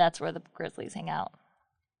apparently that's where the grizzlies hang out.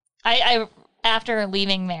 I after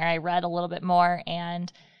leaving there, I read a little bit more,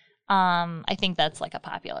 and I think that's like a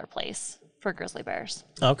popular place for grizzly bears.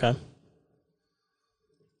 Okay.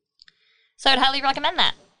 So I'd highly recommend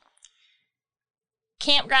that.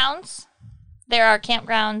 Campgrounds. There are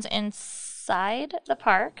campgrounds inside the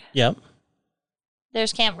park. Yep.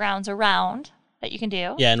 There's campgrounds around that you can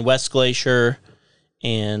do. Yeah, in West Glacier,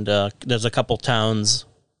 and there's a couple towns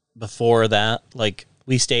before that. Like,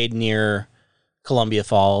 we stayed near Columbia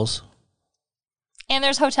Falls. And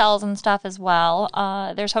there's hotels and stuff as well.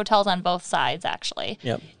 There's hotels on both sides, actually.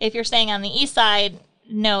 Yep. If you're staying on the east side,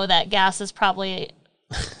 know that gas is probably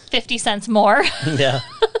 50 cents more. Yeah.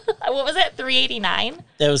 What was it, $3.89?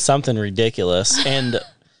 It was something ridiculous. And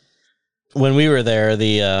when we were there,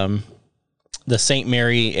 the St.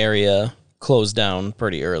 Mary area closed down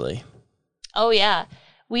pretty early. Oh, yeah.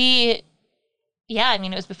 It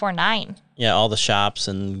was before 9. Yeah, all the shops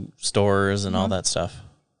and stores and all that stuff.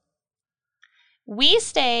 We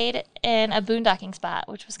stayed in a boondocking spot,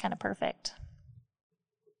 which was kind of perfect.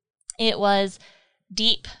 It was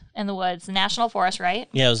deep in the woods, the National Forest, right?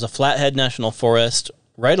 Yeah, it was the Flathead National Forest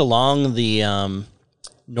right along the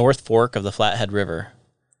North Fork of the Flathead River.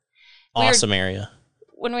 Awesome area.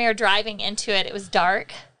 When we were driving into it, it was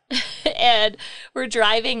dark. And we're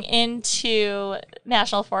driving into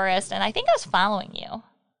National Forest, and I think I was following you.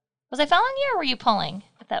 Was I following you, or were you pulling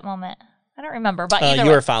at that moment? I don't remember. But either you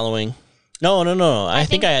way. were following. No. I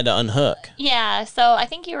think I had to unhook. Yeah, so I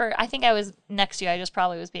think I was next to you. I just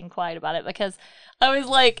probably was being quiet about it because I was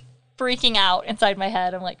like freaking out inside my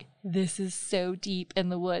head. I'm like, this is so deep in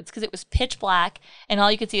the woods because it was pitch black and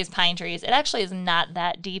all you could see is pine trees. It actually is not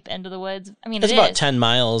that deep into the woods. I mean, it's about 10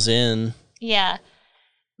 miles in. Yeah,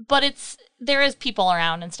 but there is people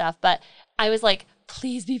around and stuff. But I was like,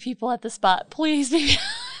 please be people at the spot. Please be.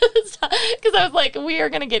 Because I was like, we are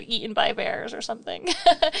going to get eaten by bears or something.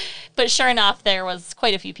 But sure enough, there was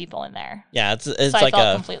quite a few people in there. Yeah, it's so like I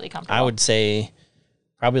felt completely comfortable. I would say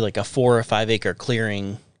probably like a 4 or 5 acre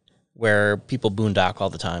clearing where people boondock all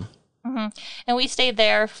the time. Mm-hmm. And we stayed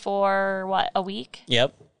there for, a week?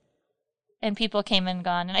 Yep. And people came and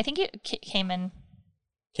gone. And I think it came and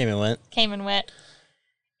went.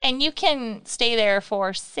 And you can stay there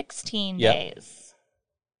for 16 days.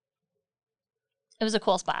 It was a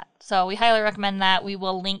cool spot. So we highly recommend that. We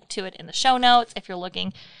will link to it in the show notes if you're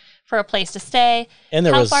looking for a place to stay. And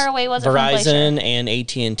there How was far away was it from Verizon Glacier? and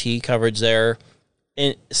AT&T coverage there.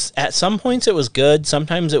 And at some points it was good.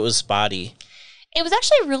 Sometimes it was spotty. It was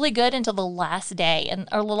actually really good until the last day,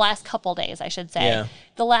 or the last couple days, I should say. Yeah.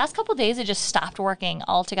 The last couple days, it just stopped working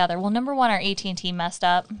altogether. Well, number one, our AT&T messed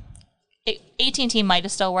up. AT&T might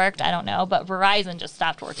have still worked, I don't know, but Verizon just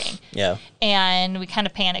stopped working. Yeah. And we kind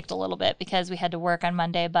of panicked a little bit because we had to work on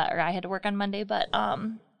Monday, but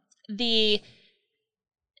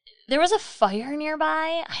there was a fire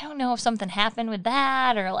nearby. I don't know if something happened with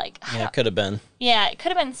that or Yeah, it could have been. Yeah, it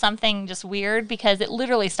could have been something just weird because it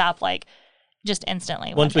literally stopped just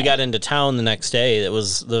instantly. Once we got into town the next day,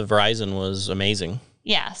 the Verizon was amazing.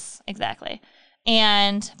 Yes, exactly.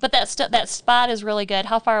 But that spot is really good.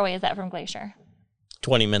 How far away is that from Glacier?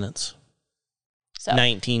 20 minutes. So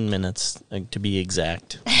 19 minutes, to be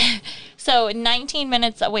exact. So 19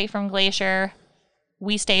 minutes away from Glacier,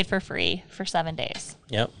 we stayed for free for 7 days.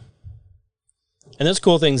 Yep. And there's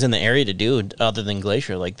cool things in the area to do other than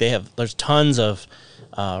Glacier. There's tons of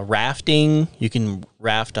rafting. You can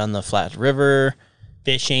raft on the Flat River,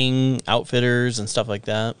 fishing, outfitters, and stuff like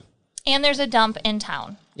that. And there's a dump in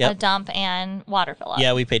town. Yep. A dump and water fill up.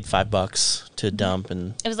 Yeah, we paid $5 to dump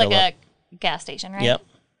and it was like a gas station, right? Yep.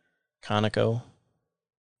 Conoco.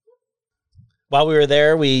 While we were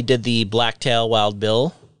there, we did the Blacktail Wild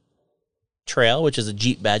Bill Trail, which is a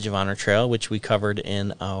Jeep Badge of Honor trail, which we covered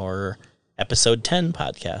in our episode 10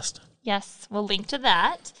 podcast. Yes, we'll link to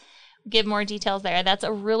that. Give more details there. That's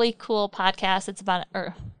a really cool podcast. It's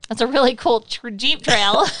a really cool Jeep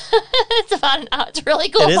trail. It's a really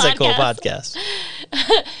cool podcast. It is a cool podcast.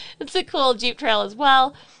 It's a cool Jeep trail as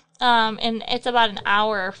well. And it's about an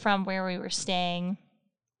hour from where we were staying.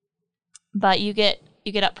 But you get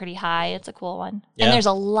up pretty high. It's a cool one. Yeah. And there's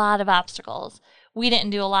a lot of obstacles. We didn't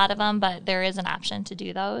do a lot of them, but there is an option to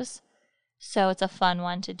do those. So it's a fun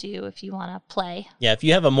one to do if you want to play. Yeah, if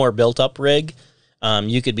you have a more built-up rig,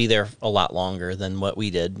 you could be there a lot longer than what we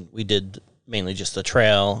did. We did mainly just the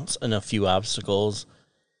trail and a few obstacles.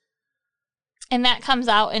 And that comes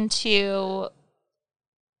out into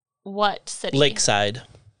what city? Lakeside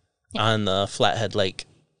on the Flathead Lake.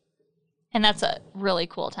 And that's a really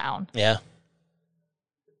cool town. Yeah.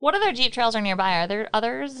 What other Jeep trails are nearby? Are there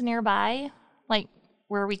others nearby?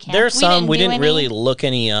 Where we camped? There's some. We didn't any? really look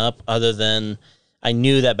any up other than I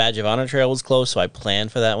knew that Badge of Honor trail was close, so I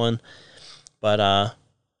planned for that one. But I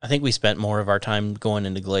think we spent more of our time going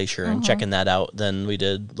into Glacier and checking that out than we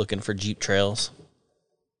did looking for Jeep trails.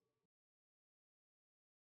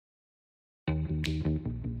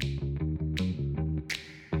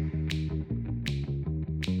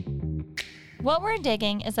 What We're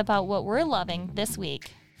Digging is about what we're loving this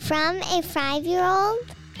week. From a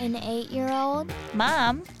 5-year-old, an 8-year-old,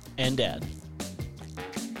 Mom, And Dad.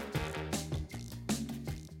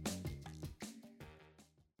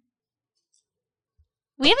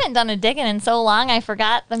 we haven't done a digging in so long I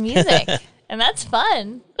forgot the music. And that's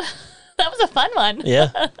fun. That was a fun one.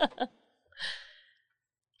 Yeah.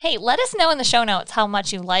 Hey, let us know in the show notes how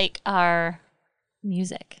much you like our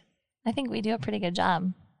music. I think we do a pretty good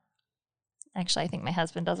job. Actually, I think my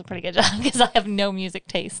husband does a pretty good job because I have no music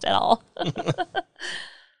taste at all. All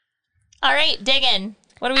right, digging.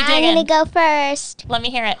 What are we digging? I'm going to go first. Let me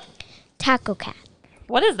hear it. Taco Cat,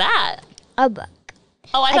 What is that? a book.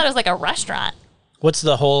 Oh, I thought it was like a restaurant. What's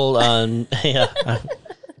the whole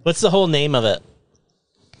what's the whole name of it?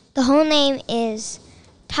 The whole name is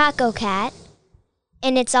Taco Cat,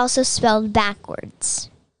 and it's also spelled backwards.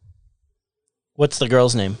 What's the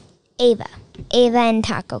girl's name? Ava. Ava and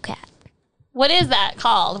Taco Cat. What is that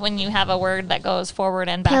called when you have a word that goes forward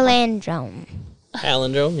and backward? Palindrome.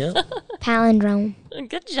 Palindrome, yeah. Palindrome.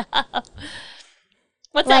 Good job.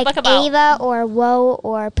 What's that Like book about? Ava or woe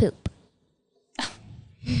or poop.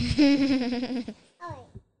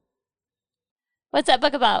 What's that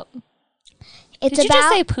book about? It's Did you about.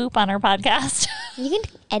 just say poop on our podcast? You can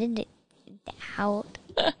edit it out.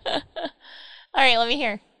 All right, let me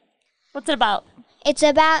hear. What's it about? It's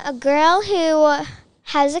about a girl who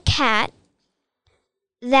has a cat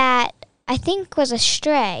that I think was a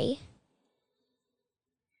stray.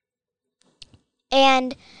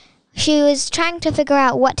 And she was trying to figure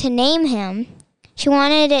out what to name him. She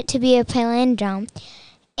wanted it to be a palindrome.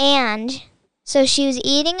 And so she was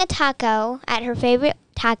eating a taco at her favorite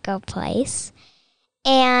taco place.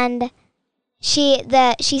 And she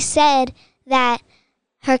said that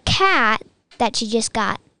her cat that she just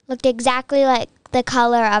got looked exactly like the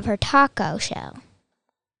color of her taco shell.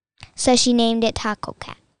 So she named it Taco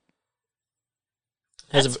Cat.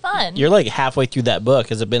 That's fun. You're like halfway through that book.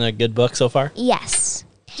 Has it been a good book so far? Yes.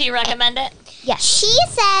 Do you recommend it? Yes. She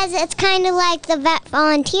says it's kind of like the Vet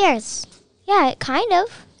Volunteers. Yeah, it kind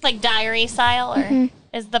of. Like diary style, or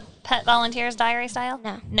is the Pet Volunteers diary style?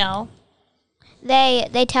 No. No.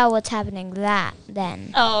 They tell what's happening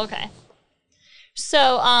then. Oh, okay.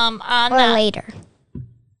 So, on Or that, later.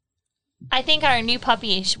 I think our new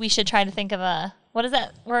puppy, we should try to think of a, what is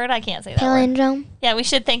that word? I can't say that word. Palindrome. Yeah, we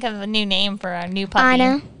should think of a new name for our new puppy.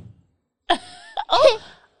 Anna. Oh,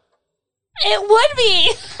 it would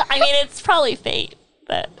be. I mean, it's probably fate,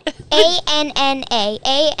 but A-N-N-A.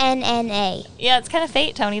 A-N-N-A. yeah, it's kind of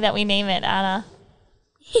fate, Tony, that we name it Anna.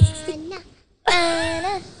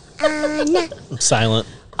 Anna. I'm silent.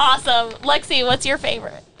 Awesome. Lexi, what's your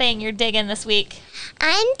favorite thing you're digging this week?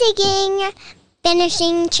 I'm digging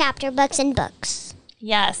finishing chapter books and books.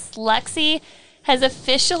 Yes, Lexi has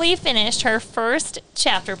officially finished her first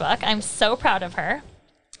chapter book. I'm so proud of her.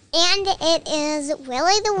 And it is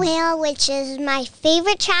Willie the Whale, which is my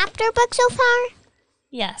favorite chapter book so far.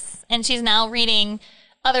 Yes, and she's now reading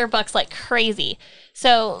other books like crazy.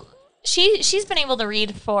 So she's been able to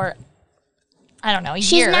read for, I don't know, a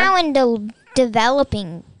year. She's now in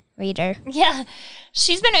developing reader. Yeah,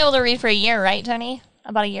 she's been able to read for a year, right, Tony?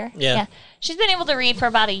 About a year? Yeah. She's been able to read for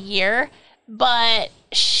about a year, but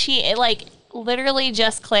she, literally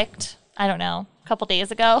just clicked, I don't know, a couple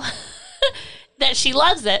days ago, that she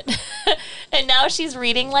loves it. And now she's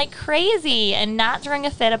reading like crazy and not throwing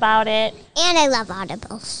a fit about it. And I love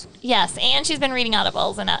audibles. Yes, and she's been reading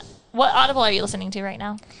audibles. And what audible are you listening to right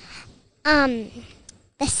now?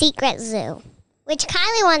 The Secret Zoo, which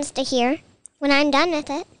Kylie wants to hear when I'm done with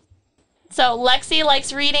it. So Lexi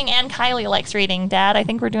likes reading and Kylie likes reading. Dad, I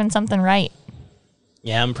think we're doing something right.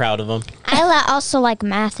 Yeah, I'm proud of them. I also like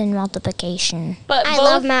math and multiplication. But I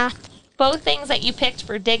love math. both things that you picked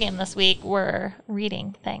for digging this week were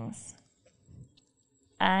reading things.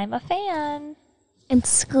 I'm a fan. And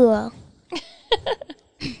school.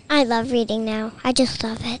 I love reading now. I just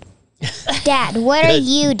love it. Dad, what are Good.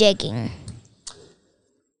 you digging?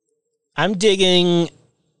 I'm digging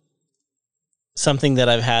something that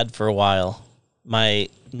I've had for a while. My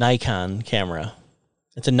Nikon camera.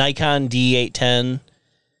 It's a Nikon D810,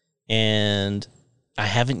 and I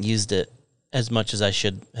haven't used it as much as I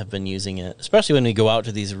should have been using it, especially when we go out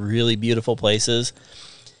to these really beautiful places.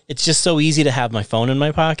 It's just so easy to have my phone in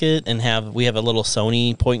my pocket and we have a little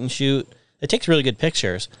Sony point and shoot. It takes really good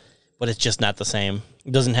pictures, but it's just not the same.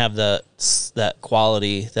 It doesn't have that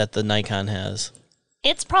quality that the Nikon has.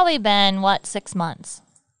 It's probably been, 6 months?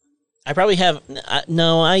 I probably have,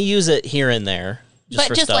 no, I use it here and there,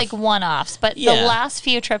 for just stuff. like one-offs. But Yeah. the last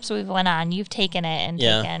few trips we've went on, you've taken it and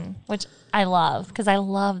taken, which I love because I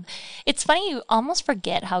love. It's funny, you almost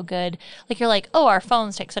forget how good. Like you're like, oh, our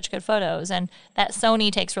phones take such good photos, and that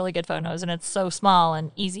Sony takes really good photos, and it's so small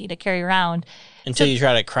and easy to carry around. Until you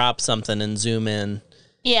try to crop something and zoom in,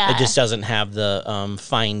 Yeah, it just doesn't have the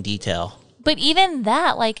fine detail. But even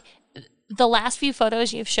that, like the last few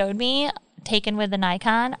photos you've showed me taken with the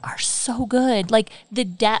Nikon are so good. Like the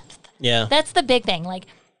depth. Yeah. That's the big thing. Like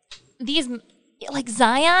these, like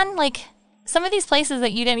Zion, like some of these places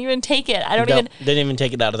that you didn't even take it. I don't even. They didn't even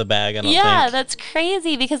take it out of the bag. I don't Yeah, think. that's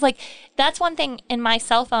crazy because like that's one thing in my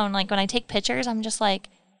cell phone. Like when I take pictures, I'm just like,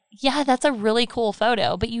 yeah, that's a really cool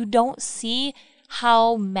photo, but you don't see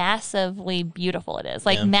how massively beautiful it is.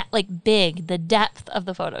 Like like big, the depth of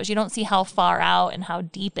the photos. You don't see how far out and how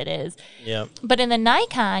deep it is. Yeah. But in the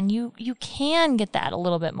Nikon, you can get that a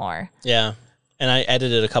little bit more. Yeah. And I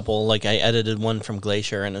edited a couple. Like I edited one from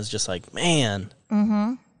Glacier, and it's just like, man.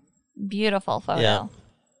 Beautiful photo. Yeah.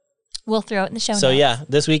 We'll throw it in the show notes. So yeah,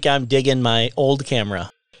 this week I'm digging my old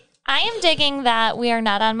camera. I am digging that we are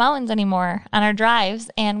not on mountains anymore on our drives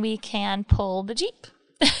and we can pull the Jeep.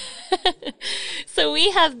 So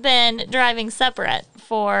we have been driving separate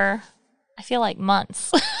for, I feel like,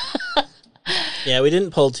 months. Yeah, we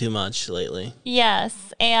didn't pull too much lately.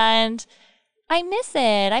 Yes, and I miss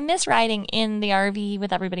it. I miss riding in the RV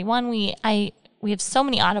with everybody. One, we have so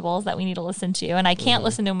many audibles that we need to listen to, and I can't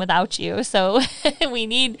listen to them without you, so we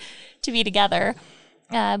need to be together.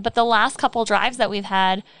 But the last couple drives that we've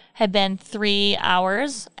had have been 3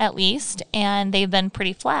 hours at least, and they've been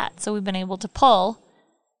pretty flat. So we've been able to pull,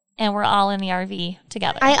 and we're all in the RV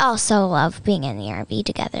together. I also love being in the RV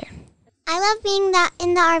together. I love being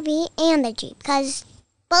in the RV and the Jeep because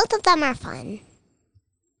both of them are fun.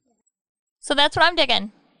 So that's what I'm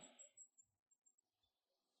digging.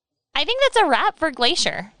 I think that's a wrap for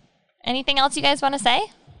Glacier. Anything else you guys want to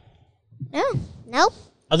say? No, nope.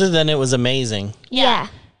 Other than it was amazing. Yeah,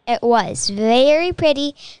 it was very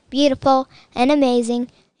pretty, beautiful, and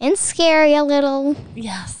amazing, and scary a little.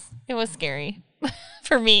 Yes, it was scary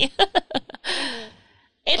for me.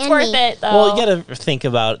 It's And worth me. it, though. Well, you got to think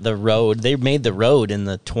about the road. They made the road in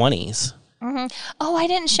the 20s. Oh, I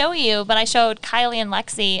didn't show you, but I showed Kylie and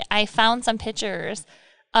Lexi. I found some pictures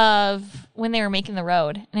of when they were making the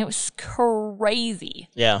road, and it was crazy.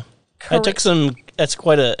 Yeah. That's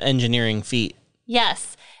quite an engineering feat.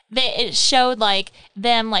 Yes. It showed like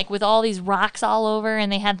them like with all these rocks all over,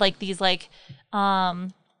 and they had like these like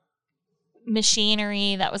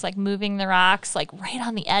machinery that was like moving the rocks like right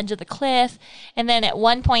on the edge of the cliff. And then at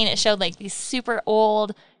one point it showed like these super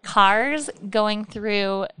old cars going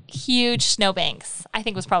through huge snowbanks. I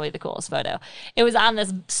think was probably the coolest photo. It was on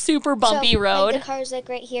this super bumpy road. Like the car's like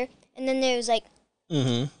right here, and then there's like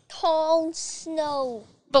tall snow.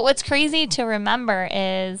 But what's crazy to remember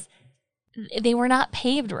is they were not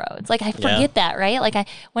paved roads. Like I forget that, right? Like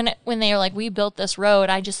when they were like, we built this road,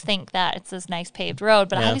 I just think that it's this nice paved road.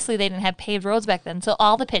 But obviously they didn't have paved roads back then. So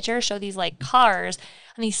all the pictures show these like cars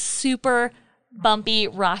on these super bumpy,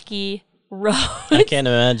 rocky roads I can't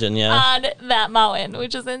imagine, yeah. on that mountain,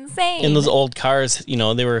 which is insane. In those old cars, you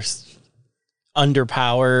know, they were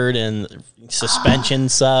underpowered and suspension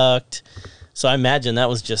sucked. So I imagine that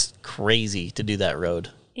was just crazy to do that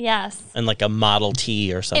road. Yes. And like a Model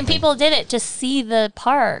T or something. And people did it to see the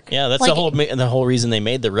park. Yeah, that's like, the whole reason they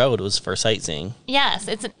made the road was for sightseeing. Yes,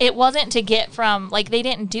 it wasn't to get from, like, they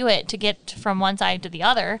didn't do it to get from one side to the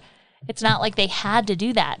other. It's not like they had to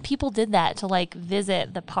do that. People did that to, like,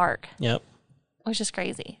 visit the park. Yep. Which is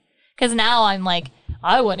crazy. Because now I'm like,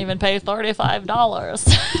 I wouldn't even pay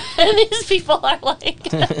 $35. And these people are like,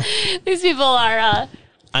 these people are,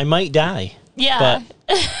 I might die. yeah,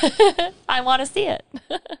 I want to see it.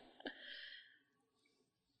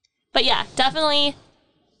 But yeah, definitely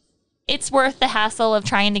it's worth the hassle of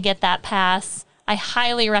trying to get that pass. I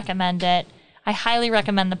highly recommend it. I highly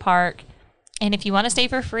recommend the park. And if you want to stay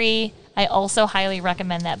for free, I also highly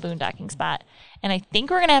recommend that boondocking spot. And I think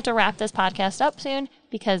we're going to have to wrap this podcast up soon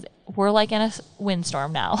because we're like in a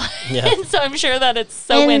windstorm now. Yeah. And so I'm sure that it's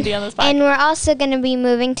so windy on this podcast. And we're also going to be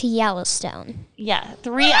moving to Yellowstone. Yeah,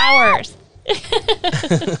 3 hours.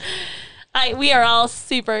 We are all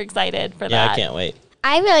super excited for that. Yeah, I can't wait.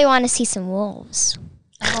 I really want to see some wolves.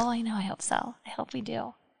 Oh, I know. I hope so. I hope we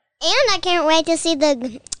do. And I can't wait to see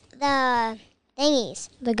the thingies.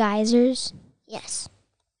 The geysers. Yes.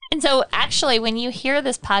 And so, actually, when you hear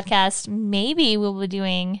this podcast, maybe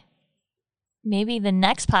the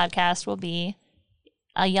next podcast will be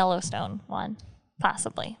a Yellowstone one,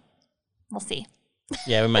 possibly. We'll see.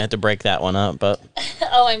 Yeah, we might have to break that one up, but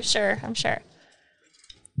Oh, I'm sure.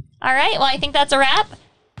 All right. Well, I think that's a wrap.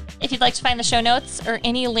 If you'd like to find the show notes or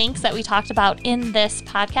any links that we talked about in this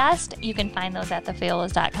podcast, you can find those at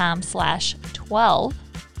thefiolas.com/12.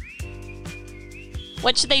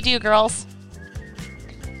 What should they do, girls?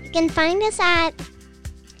 You can find us at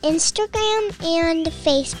Instagram and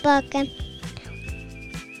Facebook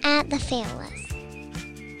at the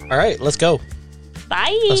Fiolas. All right, let's go.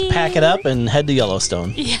 Bye. Let's pack it up and head to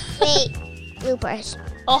Yellowstone. Yeah. Wait, bloopers.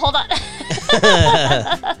 Oh, hold on.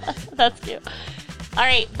 That's cute. All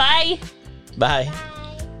right. Bye. Bye.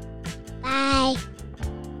 Bye.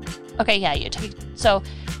 Okay. Yeah. So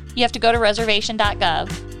you have to go to reservation.gov.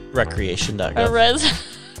 Recreation.gov.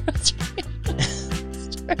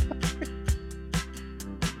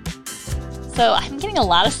 So I'm getting a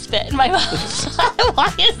lot of spit in my mouth.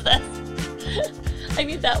 Why is this? I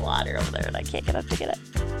need that water over there and I can't get up to get it.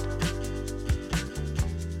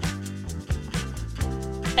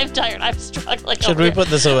 I'm tired. I'm struggling. Should we put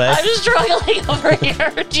this away? I'm struggling over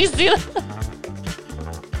here. Do you see that?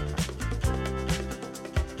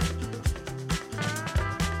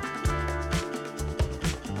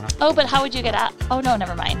 Oh, but how would you get out? Oh, no,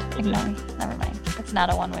 never mind. Ignore me. Never mind. It's not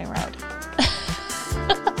a one-way road.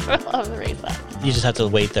 I'll erase that. You just have to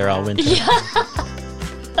wait there all winter. Yeah.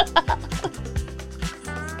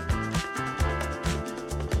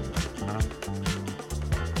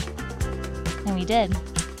 And we did.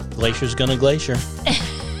 Glacier's gonna glacier.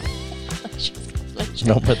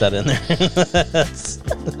 Don't put that in there.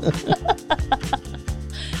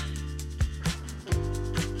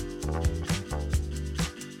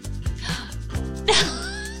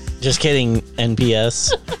 Just kidding,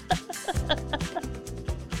 NPS.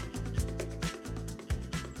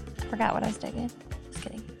 Forgot what I was digging.